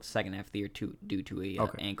the second half of the year due to a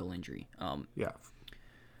ankle injury. Yeah.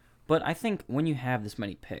 But I think when you have this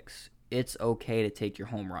many picks, it's okay to take your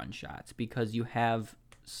home run shots because you have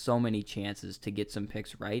so many chances to get some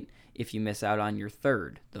picks right. If you miss out on your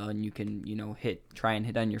third, then you can try and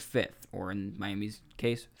hit on your fifth, or in Miami's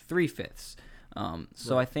case, 3/5.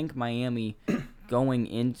 So I think Miami going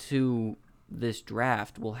into this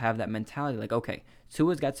draft will have that mentality like, okay,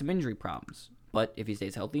 Tua's got some injury problems. But if he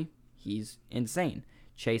stays healthy, he's insane.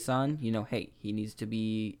 Chason, hey, he needs to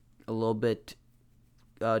be a little bit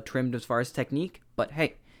trimmed as far as technique. But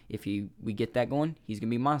hey, if we get that going, he's going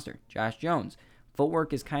to be a monster. Josh Jones,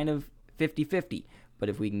 footwork is kind of 50-50. But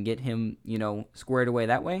if we can get him, squared away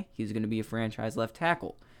that way, he's going to be a franchise left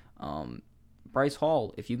tackle. Bryce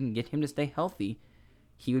Hall, if you can get him to stay healthy,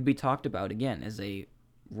 he would be talked about again as a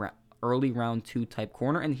early round 2 type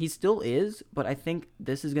corner, and he still is, but I think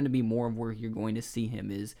this is going to be more of where you're going to see him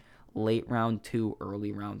is late round 2,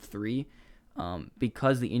 early round 3,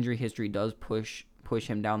 because the injury history does push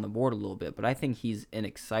him down the board a little bit. But I think he's an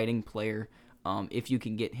exciting player. If you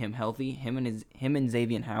can get him healthy, him and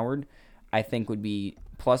Xavier Howard, I think would be,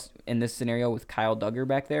 plus in this scenario with Kyle Duggar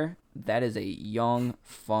back there, that is a young,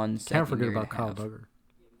 fun Can't forget secondary about to Kyle have. Duggar.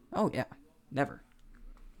 Oh yeah, never.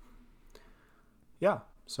 Yeah,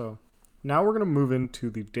 so now we're going to move into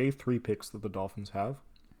the day 3 picks that the Dolphins have.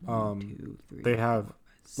 1, 2, 3, They have, 4,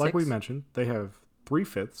 5, like we 6. mentioned, they have 3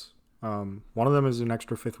 fifths. One of them is an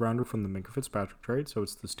extra 5th rounder from the Minkah Fitzpatrick trade, so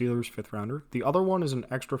it's the Steelers' 5th rounder. The other one is an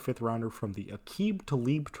extra 5th rounder from the Aqib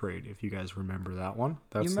Talib trade, if you guys remember that one.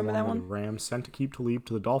 That's You remember the that one one? where the Rams sent Aqib Talib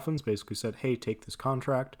to the Dolphins, basically said, hey, take this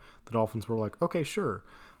contract. The Dolphins were like, okay, sure.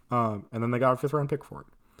 And then they got a 5th round pick for it.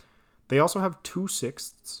 They also have 2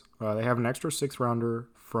 sixths. They have an extra 6th rounder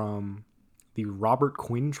from the Robert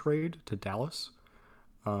Quinn trade to Dallas.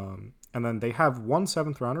 And then they have 1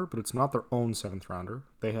 7th rounder, but it's not their own 7th rounder.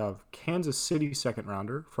 They have Kansas City 2nd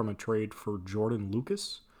rounder from a trade for Jordan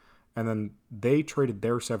Lucas. And then they traded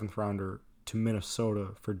their 7th rounder to Minnesota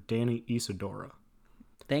for Danny Isadora.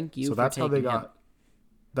 Thank you. So for that's how they taking him. got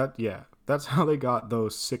that. Yeah, that's how they got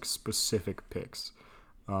those 6 specific picks.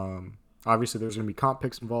 Obviously, there's going to be comp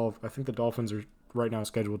picks involved. I think the Dolphins are right now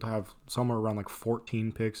scheduled to have somewhere around like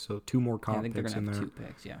 14 picks, so 2 more I comp think they're picks gonna in have there. 2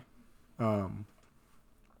 picks. Yeah.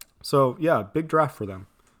 So yeah, big draft for them.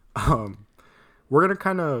 We're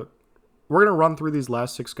gonna run through these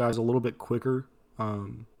last 6 guys a little bit quicker,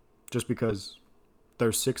 just because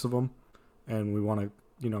there's 6 of them, and we want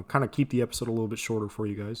to kind of keep the episode a little bit shorter for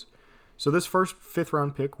you guys. So this first 5th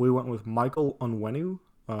round pick, we went with Michael Onwenu.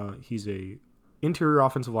 He's a interior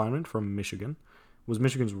offensive lineman from Michigan. Was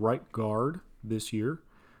Michigan's right guard this year.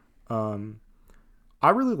 I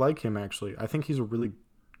really like him, actually. I think he's a really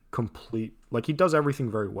complete, like, he does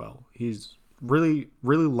everything very well. He's really,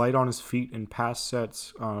 really light on his feet in pass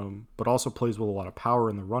sets, but also plays with a lot of power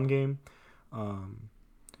in the run game.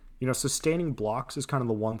 Sustaining blocks is kind of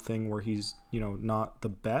the one thing where he's, not the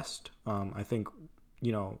best. I think,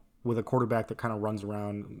 with a quarterback that kind of runs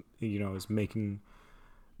around, is making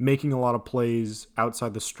a lot of plays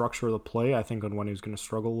outside the structure of the play, I think Onwenu's going to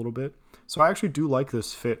struggle a little bit. So I actually do like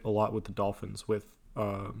this fit a lot with the Dolphins, with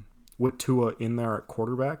Tua in there at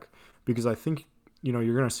quarterback, because I think,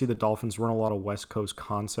 you're going to see the Dolphins run a lot of West Coast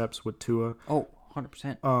concepts with Tua. Oh,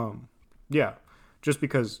 100%. Yeah, just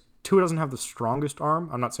because Tua doesn't have the strongest arm.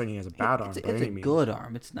 I'm not saying he has a bad arm by any means. It's a good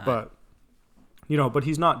arm. It's not. But, but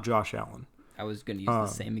he's not Josh Allen. I was going to use the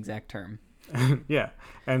same exact term. Yeah.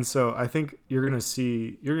 And so I think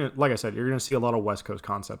like I said, you're going to see a lot of West Coast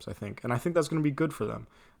concepts, I think. And I think that's going to be good for them.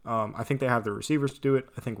 I think they have the receivers to do it.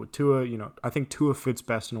 I think with Tua, I think Tua fits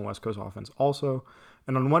best in a West Coast offense also.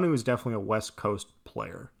 And Onwenu is definitely a West Coast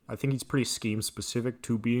player. I think he's pretty scheme specific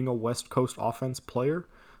to being a West Coast offense player.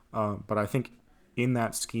 But I think in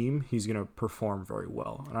that scheme, he's going to perform very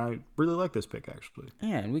well. And I really like this pick, actually.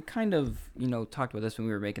 Yeah, and we kind of, talked about this when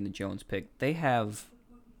we were making the Jones pick. They have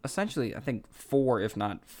essentially, I think, 4, if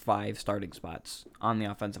not 5 starting spots on the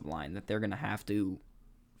offensive line that they're going to have to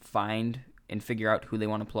find and figure out who they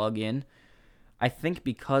want to plug in. I think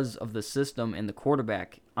because of the system and the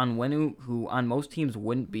quarterback, Onwenu, who on most teams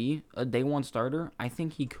wouldn't be a day 1 starter, I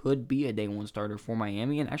think he could be a day 1 starter for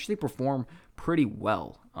Miami and actually perform pretty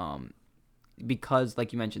well. Because,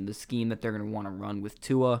 like you mentioned, the scheme that they're going to want to run with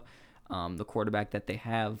Tua, the quarterback that they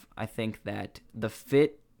have, I think that the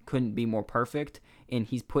fit couldn't be more perfect, and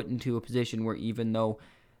he's put into a position where even though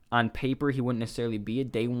on paper he wouldn't necessarily be a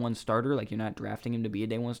day 1 starter, like you're not drafting him to be a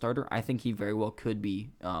day 1 starter, I think he very well could be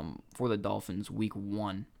for the Dolphins week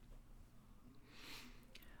 1.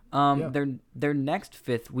 Their next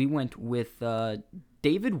 5th, we went with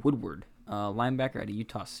David Woodward, linebacker out of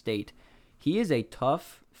Utah State. He is a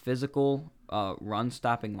tough, physical,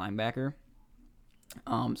 run-stopping linebacker.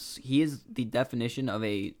 He is the definition of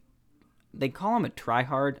they call him a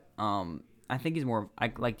try-hard. I think he's more,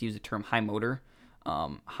 I like to use the term high motor,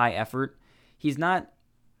 high effort. He's not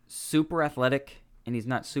super athletic, and he's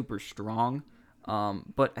not super strong,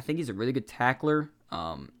 but I think he's a really good tackler.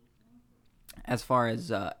 As far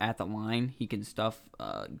as at the line, he can stuff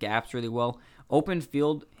gaps really well. Open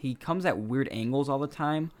field, he comes at weird angles all the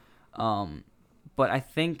time. But I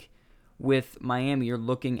think with Miami, you're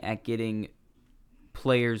looking at getting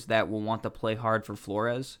players that will want to play hard for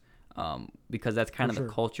Flores, because that's kind For of the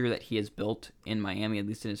sure. culture that he has built in Miami, at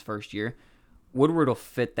least in his first year. Woodward will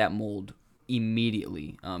fit that mold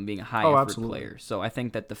immediately, being a high Oh, effort absolutely. player. So I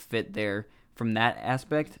think that the fit there from that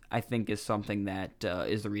aspect, I think, is something that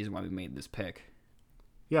is the reason why we made this pick.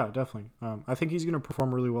 Yeah, definitely. I think he's going to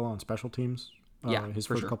perform really well on special teams. Yeah, His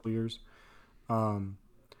for first sure. couple of years. Um,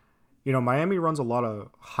 Miami runs a lot of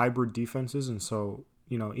hybrid defenses, and so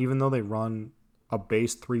even though they run a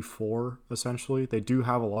base 3-4 essentially, they do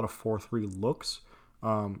have a lot of 4-3 looks.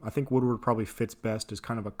 I think Woodward probably fits best as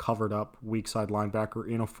kind of a covered up weak side linebacker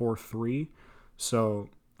in a 4-3. So,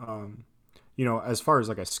 as far as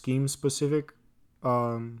like a scheme specific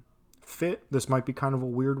fit, this might be kind of a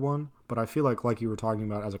weird one, but I feel like you were talking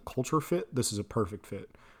about as a culture fit, this is a perfect fit.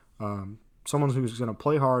 Someone who's going to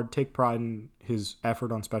play hard, take pride in his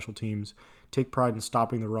effort on special teams, take pride in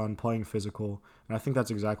stopping the run, playing physical, and I think that's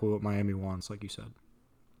exactly what Miami wants, like you said.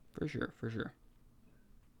 For sure, for sure.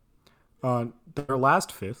 Their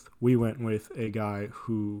last fifth, we went with a guy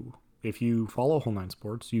who, if you follow Whole Nine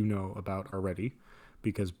Sports, you know about already,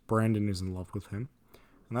 because Brandon is in love with him,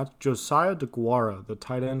 and that's Josiah DeGuara, the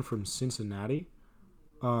tight end from Cincinnati.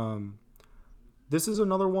 Um, this is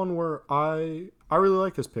another one where I really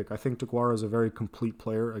like this pick. I think DeGuara is a very complete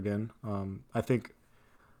player. Again, I think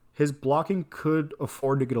his blocking could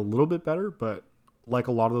afford to get a little bit better, but like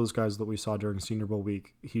a lot of those guys that we saw during Senior Bowl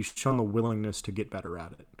week, he's shown the willingness to get better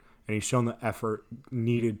at it, and he's shown the effort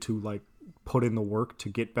needed to like put in the work to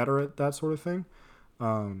get better at that sort of thing.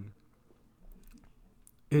 Um,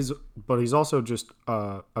 but he's also just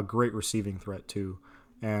a great receiving threat too,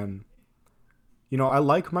 and I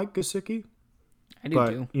like Mike Gesicki, I do but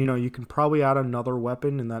too. you can probably add another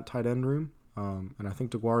weapon in that tight end room. And I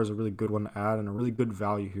think DeGuara is a really good one to add and a really good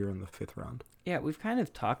value here in the fifth round. Yeah, we've kind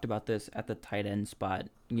of talked about this at the tight end spot,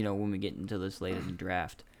 when we get into this late in the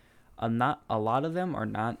draft. Not a lot of them are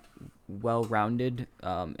not well rounded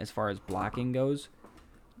as far as blocking goes.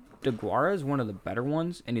 DeGuara is one of the better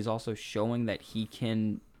ones, and he's also showing that he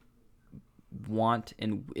can want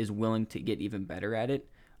and is willing to get even better at it.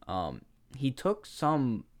 He took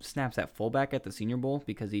some snaps at fullback at the Senior Bowl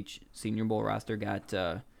because each Senior Bowl roster got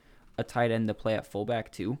a tight end to play at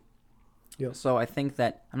fullback too. Yep. So I think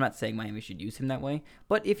that I'm not saying Miami should use him that way,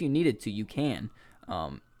 but if you needed to, you can.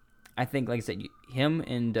 I think, like I said, him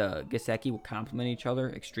and Gesicki will complement each other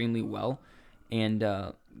extremely well, and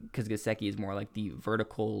because Gesicki is more like the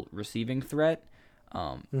vertical receiving threat,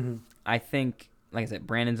 Mm-hmm. I think, like I said,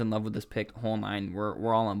 Brandon's in love with this pick. Whole nine,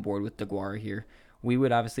 we're all on board with DeGuara here. We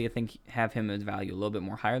would obviously, I think, have him as value a little bit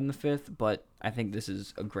more higher than the fifth, but I think this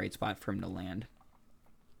is a great spot for him to land.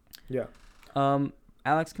 Yeah. Um,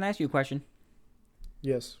 Alex, can I ask you a question?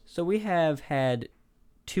 Yes. So we have had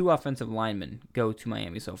two offensive linemen go to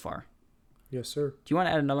Miami so far. Yes, sir. Do you want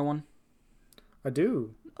to add another one? I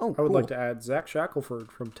do. Oh, I would cool. like to add Zach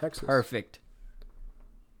Shackelford from Texas. Perfect.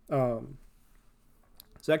 Um,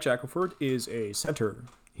 Zach Shackelford is a center.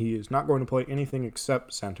 He is not going to play anything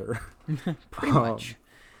except center. Pretty much.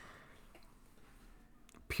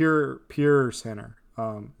 Pure center.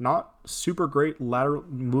 Not super great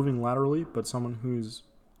moving laterally, but someone who's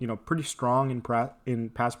pretty strong in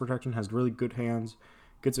pass protection, has really good hands,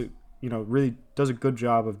 gets it. Really does a good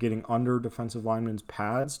job of getting under defensive linemen's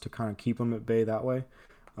pads to kind of keep them at bay that way.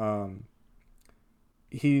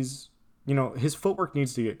 He's his footwork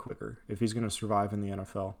needs to get quicker if he's going to survive in the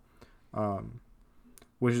NFL,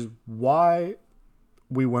 which is why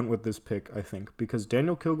we went with this pick, I think, because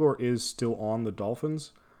Daniel Kilgore is still on the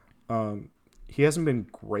Dolphins. He hasn't been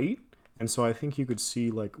great, and so I think you could see,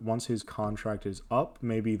 like, once his contract is up,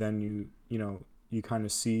 maybe then you kind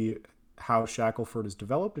of see how Shackelford is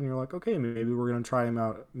developed, and you're like, okay, maybe we're going to try him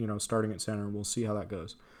out, starting at center, and we'll see how that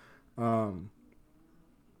goes.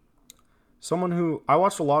 Someone who I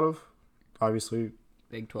watched a lot of, obviously,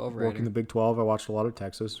 Big 12 working Raider. the Big 12, I watched a lot of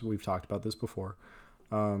Texas. We've talked about this before.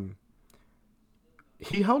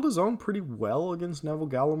 He held his own pretty well against Neville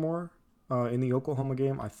Gallimore in the Oklahoma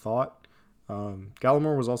game, I thought.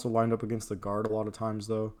 Gallimore was also lined up against the guard a lot of times,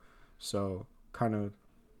 though. So kind of,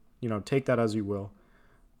 take that as you will.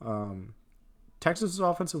 Texas's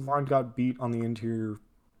offensive line got beat on the interior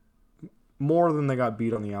more than they got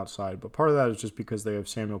beat on the outside. But part of that is just because they have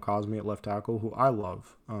Samuel Cosme at left tackle, who I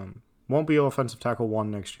love. Won't be offensive tackle 1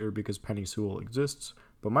 next year because Penny Sewell exists,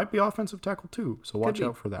 but might be offensive tackle 2. So watch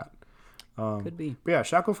out for that. Could be. But yeah,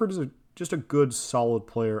 Shackelford is just a good, solid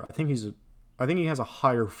player. I think he's I think he has a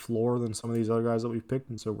higher floor than some of these other guys that we've picked,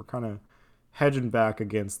 and so we're kind of hedging back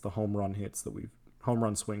against the home run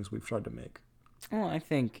swings we've tried to make. Well, I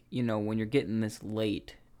think, when you're getting this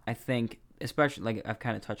late, I think, especially like I've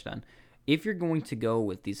kind of touched on, if you're going to go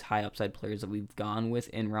with these high upside players that we've gone with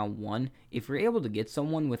in round 1, if you're able to get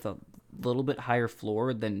someone with a little bit higher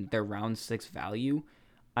floor than their round 6 value,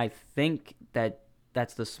 I think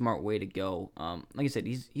that's the smart way to go. Like I said,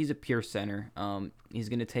 he's a pure center. He's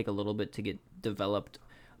going to take a little bit to get developed.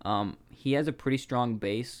 He has a pretty strong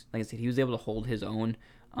base. Like I said, he was able to hold his own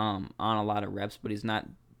on a lot of reps, but he's not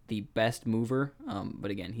the best mover.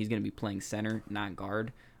 But again, he's going to be playing center, not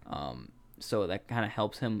guard. So that kind of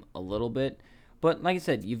helps him a little bit. But like I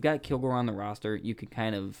said, you've got Kilgore on the roster. You could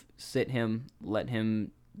kind of sit him, let him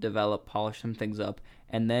develop, polish some things up,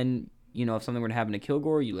 and then, if something were to happen to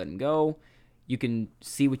Kilgore, you let him go. You can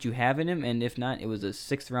see what you have in him, and if not, it was a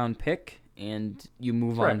 6th round pick, and you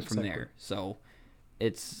move on from there. So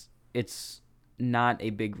it's not a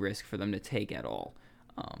big risk for them to take at all.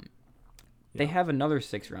 They have another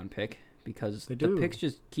 6th round pick because the picks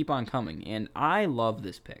just keep on coming, and I love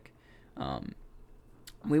this pick.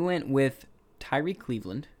 We went with Tyree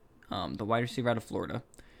Cleveland, the wide receiver out of Florida,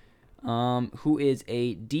 who is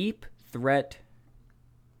a deep threat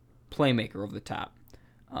playmaker over the top.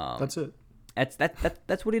 That's it.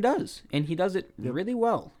 That's what he does, and he does it really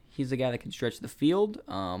well. He's a guy that can stretch the field.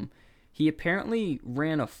 He apparently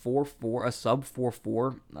ran a sub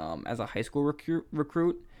 4.4 as a high school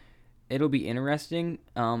recruit. It'll be interesting.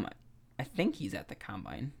 I think he's at the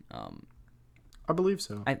combine. I believe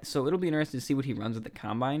so. So it'll be interesting to see what he runs at the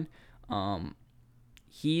combine.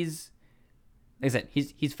 He's, like I said,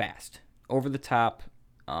 he's fast, over the top.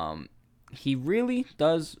 He really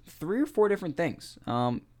does 3 or 4 different things.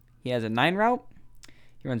 He has a 9 route.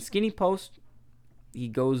 He runs skinny post. He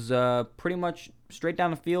goes pretty much straight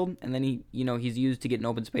down the field, and then he's used to get an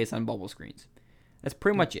open space on bubble screens. That's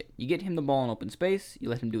pretty much it. You get him the ball in open space, you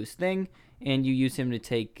let him do his thing, and you use him to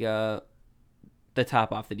take the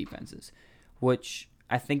top off the defenses, which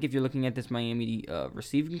I think if you're looking at this Miami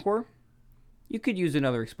receiving core, you could use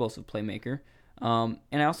another explosive playmaker. And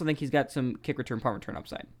I also think he's got some kick return, punt return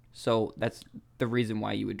upside. So that's the reason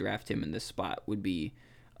why you would draft him in this spot, would be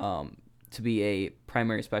to be a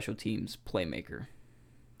primary special teams playmaker.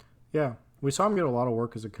 Yeah, we saw him get a lot of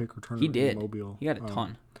work as a kick returner. He did. In Mobile. He got a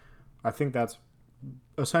ton. I think that's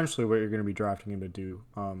essentially what you're going to be drafting him to do.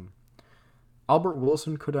 Albert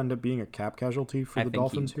Wilson could end up being a cap casualty for the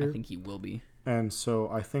Dolphins here. I think he will be. And so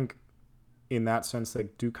I think in that sense, they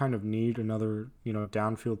do kind of need another,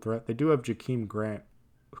 downfield threat. They do have Jakeem Grant,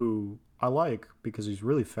 who I like because he's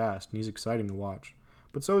really fast and he's exciting to watch.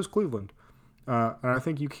 But so is Cleveland. And I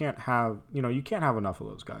think you can't have enough of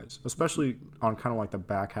those guys, especially on kind of like the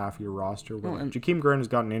back half of your roster. Where Jakeem Grant has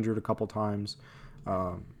gotten injured a couple times.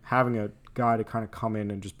 Having a guy to kind of come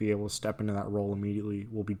in and just be able to step into that role immediately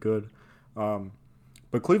will be good.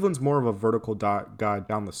 But Cleveland's more of a vertical guy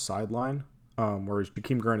down the sideline, whereas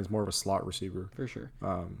Jakeem Grant is more of a slot receiver. For sure.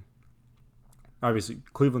 Obviously,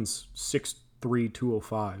 Cleveland's 6'3",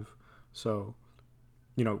 205, so,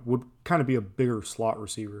 would kind of be a bigger slot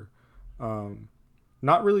receiver.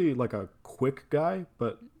 Not really like a quick guy,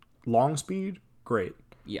 but long speed, great.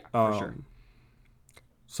 Yeah, for sure.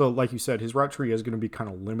 So, like you said, his route tree is going to be kind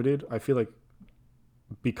of limited. I feel like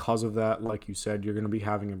because of that, like you said, you're going to be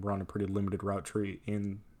having him run a pretty limited route tree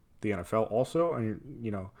in the NFL also. And,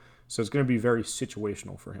 so it's going to be very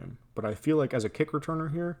situational for him. But I feel like as a kick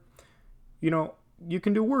returner here, you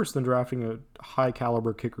can do worse than drafting a high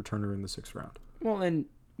caliber kick returner in the 6th round. Well, and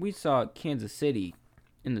we saw Kansas City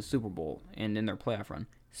in the Super Bowl and in their playoff run.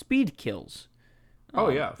 Speed kills.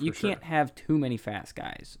 You can't have too many fast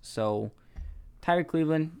guys. So Tyree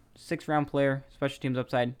Cleveland, 6th round player, special teams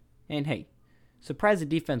upside, and hey, surprise the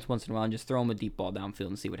defense once in a while and just throw him a deep ball downfield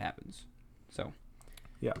and see what happens. So,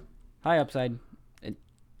 yeah, high upside.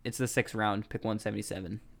 It's the 6th round, pick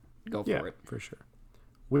 177. Go for it. For sure.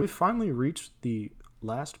 We've finally reached the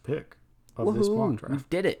last pick of this mock draft. We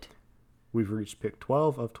did it. We've reached pick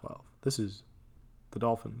 12 of 12. This is the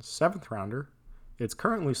Dolphins' 7th rounder. It's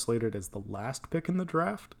currently slated as the last pick in the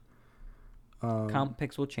draft. Comp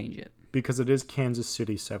picks will change it. Because it is Kansas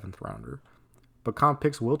City's 7th rounder. But comp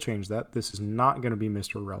picks will change that. This is not going to be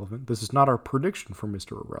Mr. Irrelevant. This is not our prediction for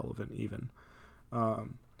Mr. Irrelevant even.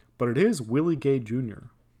 But it is Willie Gay Jr.,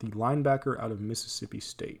 the linebacker out of Mississippi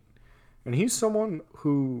State. And he's someone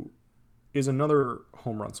who is another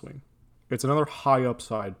home run swing. It's another high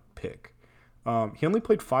upside pick. He only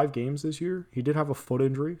played 5 games this year. He did have a foot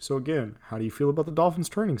injury. So again, how do you feel about the Dolphins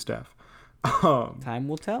training staff? Time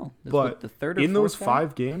will tell. That's But what, the third or in fourth those guy?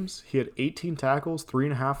 5 games, he had 18 tackles,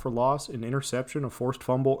 3.5 for loss, an interception, a forced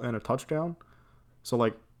fumble, and a touchdown. So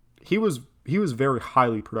like he was very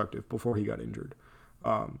highly productive before he got injured.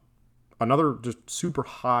 Another just super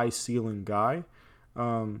high ceiling guy.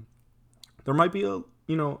 There might be a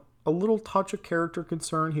little touch of character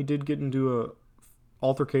concern. He did get into a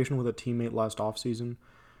altercation with a teammate last offseason.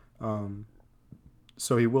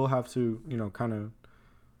 So he will have to, kind of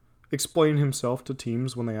explain himself to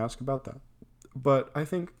teams when they ask about that. But I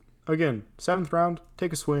think, again, 7th round,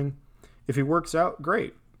 take a swing. If he works out,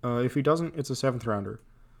 great. If he doesn't, it's a 7th rounder.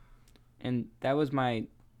 And that was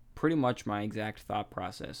pretty much my exact thought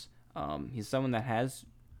process. He's someone that has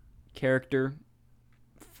character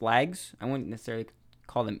flags. I wouldn't necessarily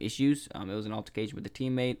call them issues. It was an altercation with a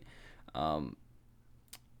teammate.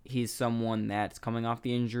 He's someone that's coming off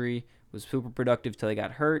the injury, was super productive till he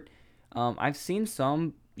got hurt. I've seen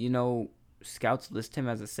some, scouts list him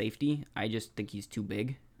as a safety. I just think he's too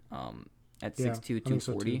big at 6'2",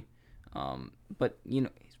 240. But,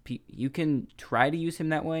 you can try to use him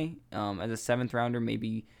that way as a 7th rounder,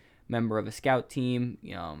 maybe member of a scout team,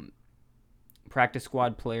 practice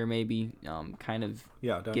squad player maybe, kind of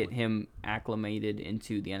get him acclimated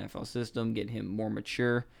into the NFL system, get him more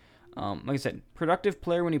mature. Like I said, productive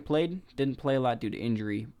player when he played, didn't play a lot due to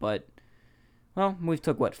injury, but, well, we've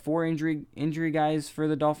took, 4 injury guys for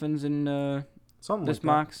the Dolphins in this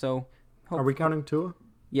mock, so... Are we counting Tua?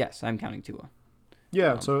 Yes, I'm counting Tua.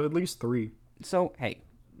 Yeah, so at least 3. So, hey,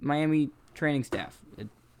 Miami training staff,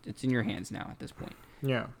 it's in your hands now at this point.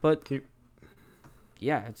 Yeah. But,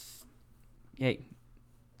 yeah, hey,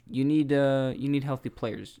 you need healthy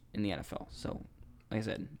players in the NFL. So, like I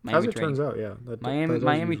said, turns out, yeah.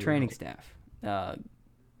 Miami training staff,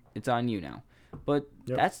 it's on you now. But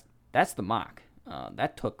that's the mock.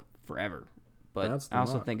 That took forever. But I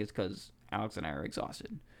also think it's because Alex and I are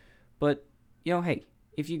exhausted. But, hey,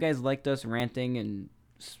 if you guys liked us ranting and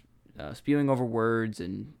spewing over words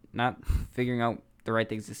and not figuring out the right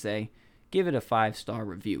things to say, give it a 5-star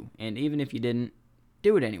review. And even if you didn't,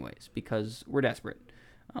 do it anyways, because we're desperate.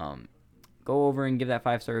 Go over and give that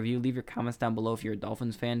 5-star review. Leave your comments down below if you're a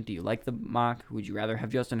Dolphins fan. Do you like the mock? Would you rather have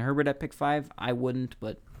Justin Herbert at pick 5? I wouldn't,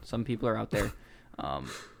 but some people are out there.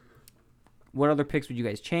 What other picks would you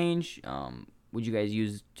guys change? Would you guys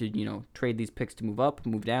use to, trade these picks to move up,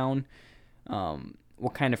 move down?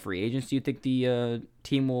 What kind of free agents do you think the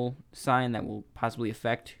team will sign that will possibly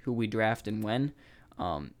affect who we draft and when?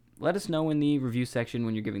 Let us know in the review section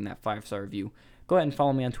when you're giving that 5-star review. Go ahead and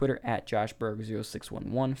follow me on Twitter at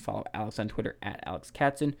JoshBerg0611. Follow Alex on Twitter at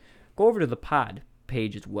AlexKatzen. Go over to the pod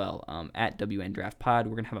page as well, at WNDraftPod.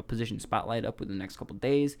 We're going to have a position spotlight up within the next couple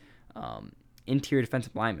days. Interior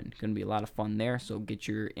defensive lineman. Going to be a lot of fun there, so get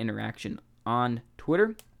your interaction on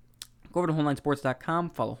Twitter. Go over to WholeNineSports.com.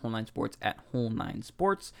 Follow Whole Nine Sports at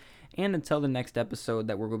Whole9Sports. And until the next episode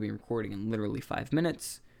that we're going to be recording in literally 5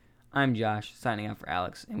 minutes, I'm Josh, signing out for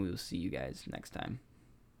Alex, and we will see you guys next time.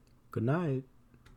 Good night.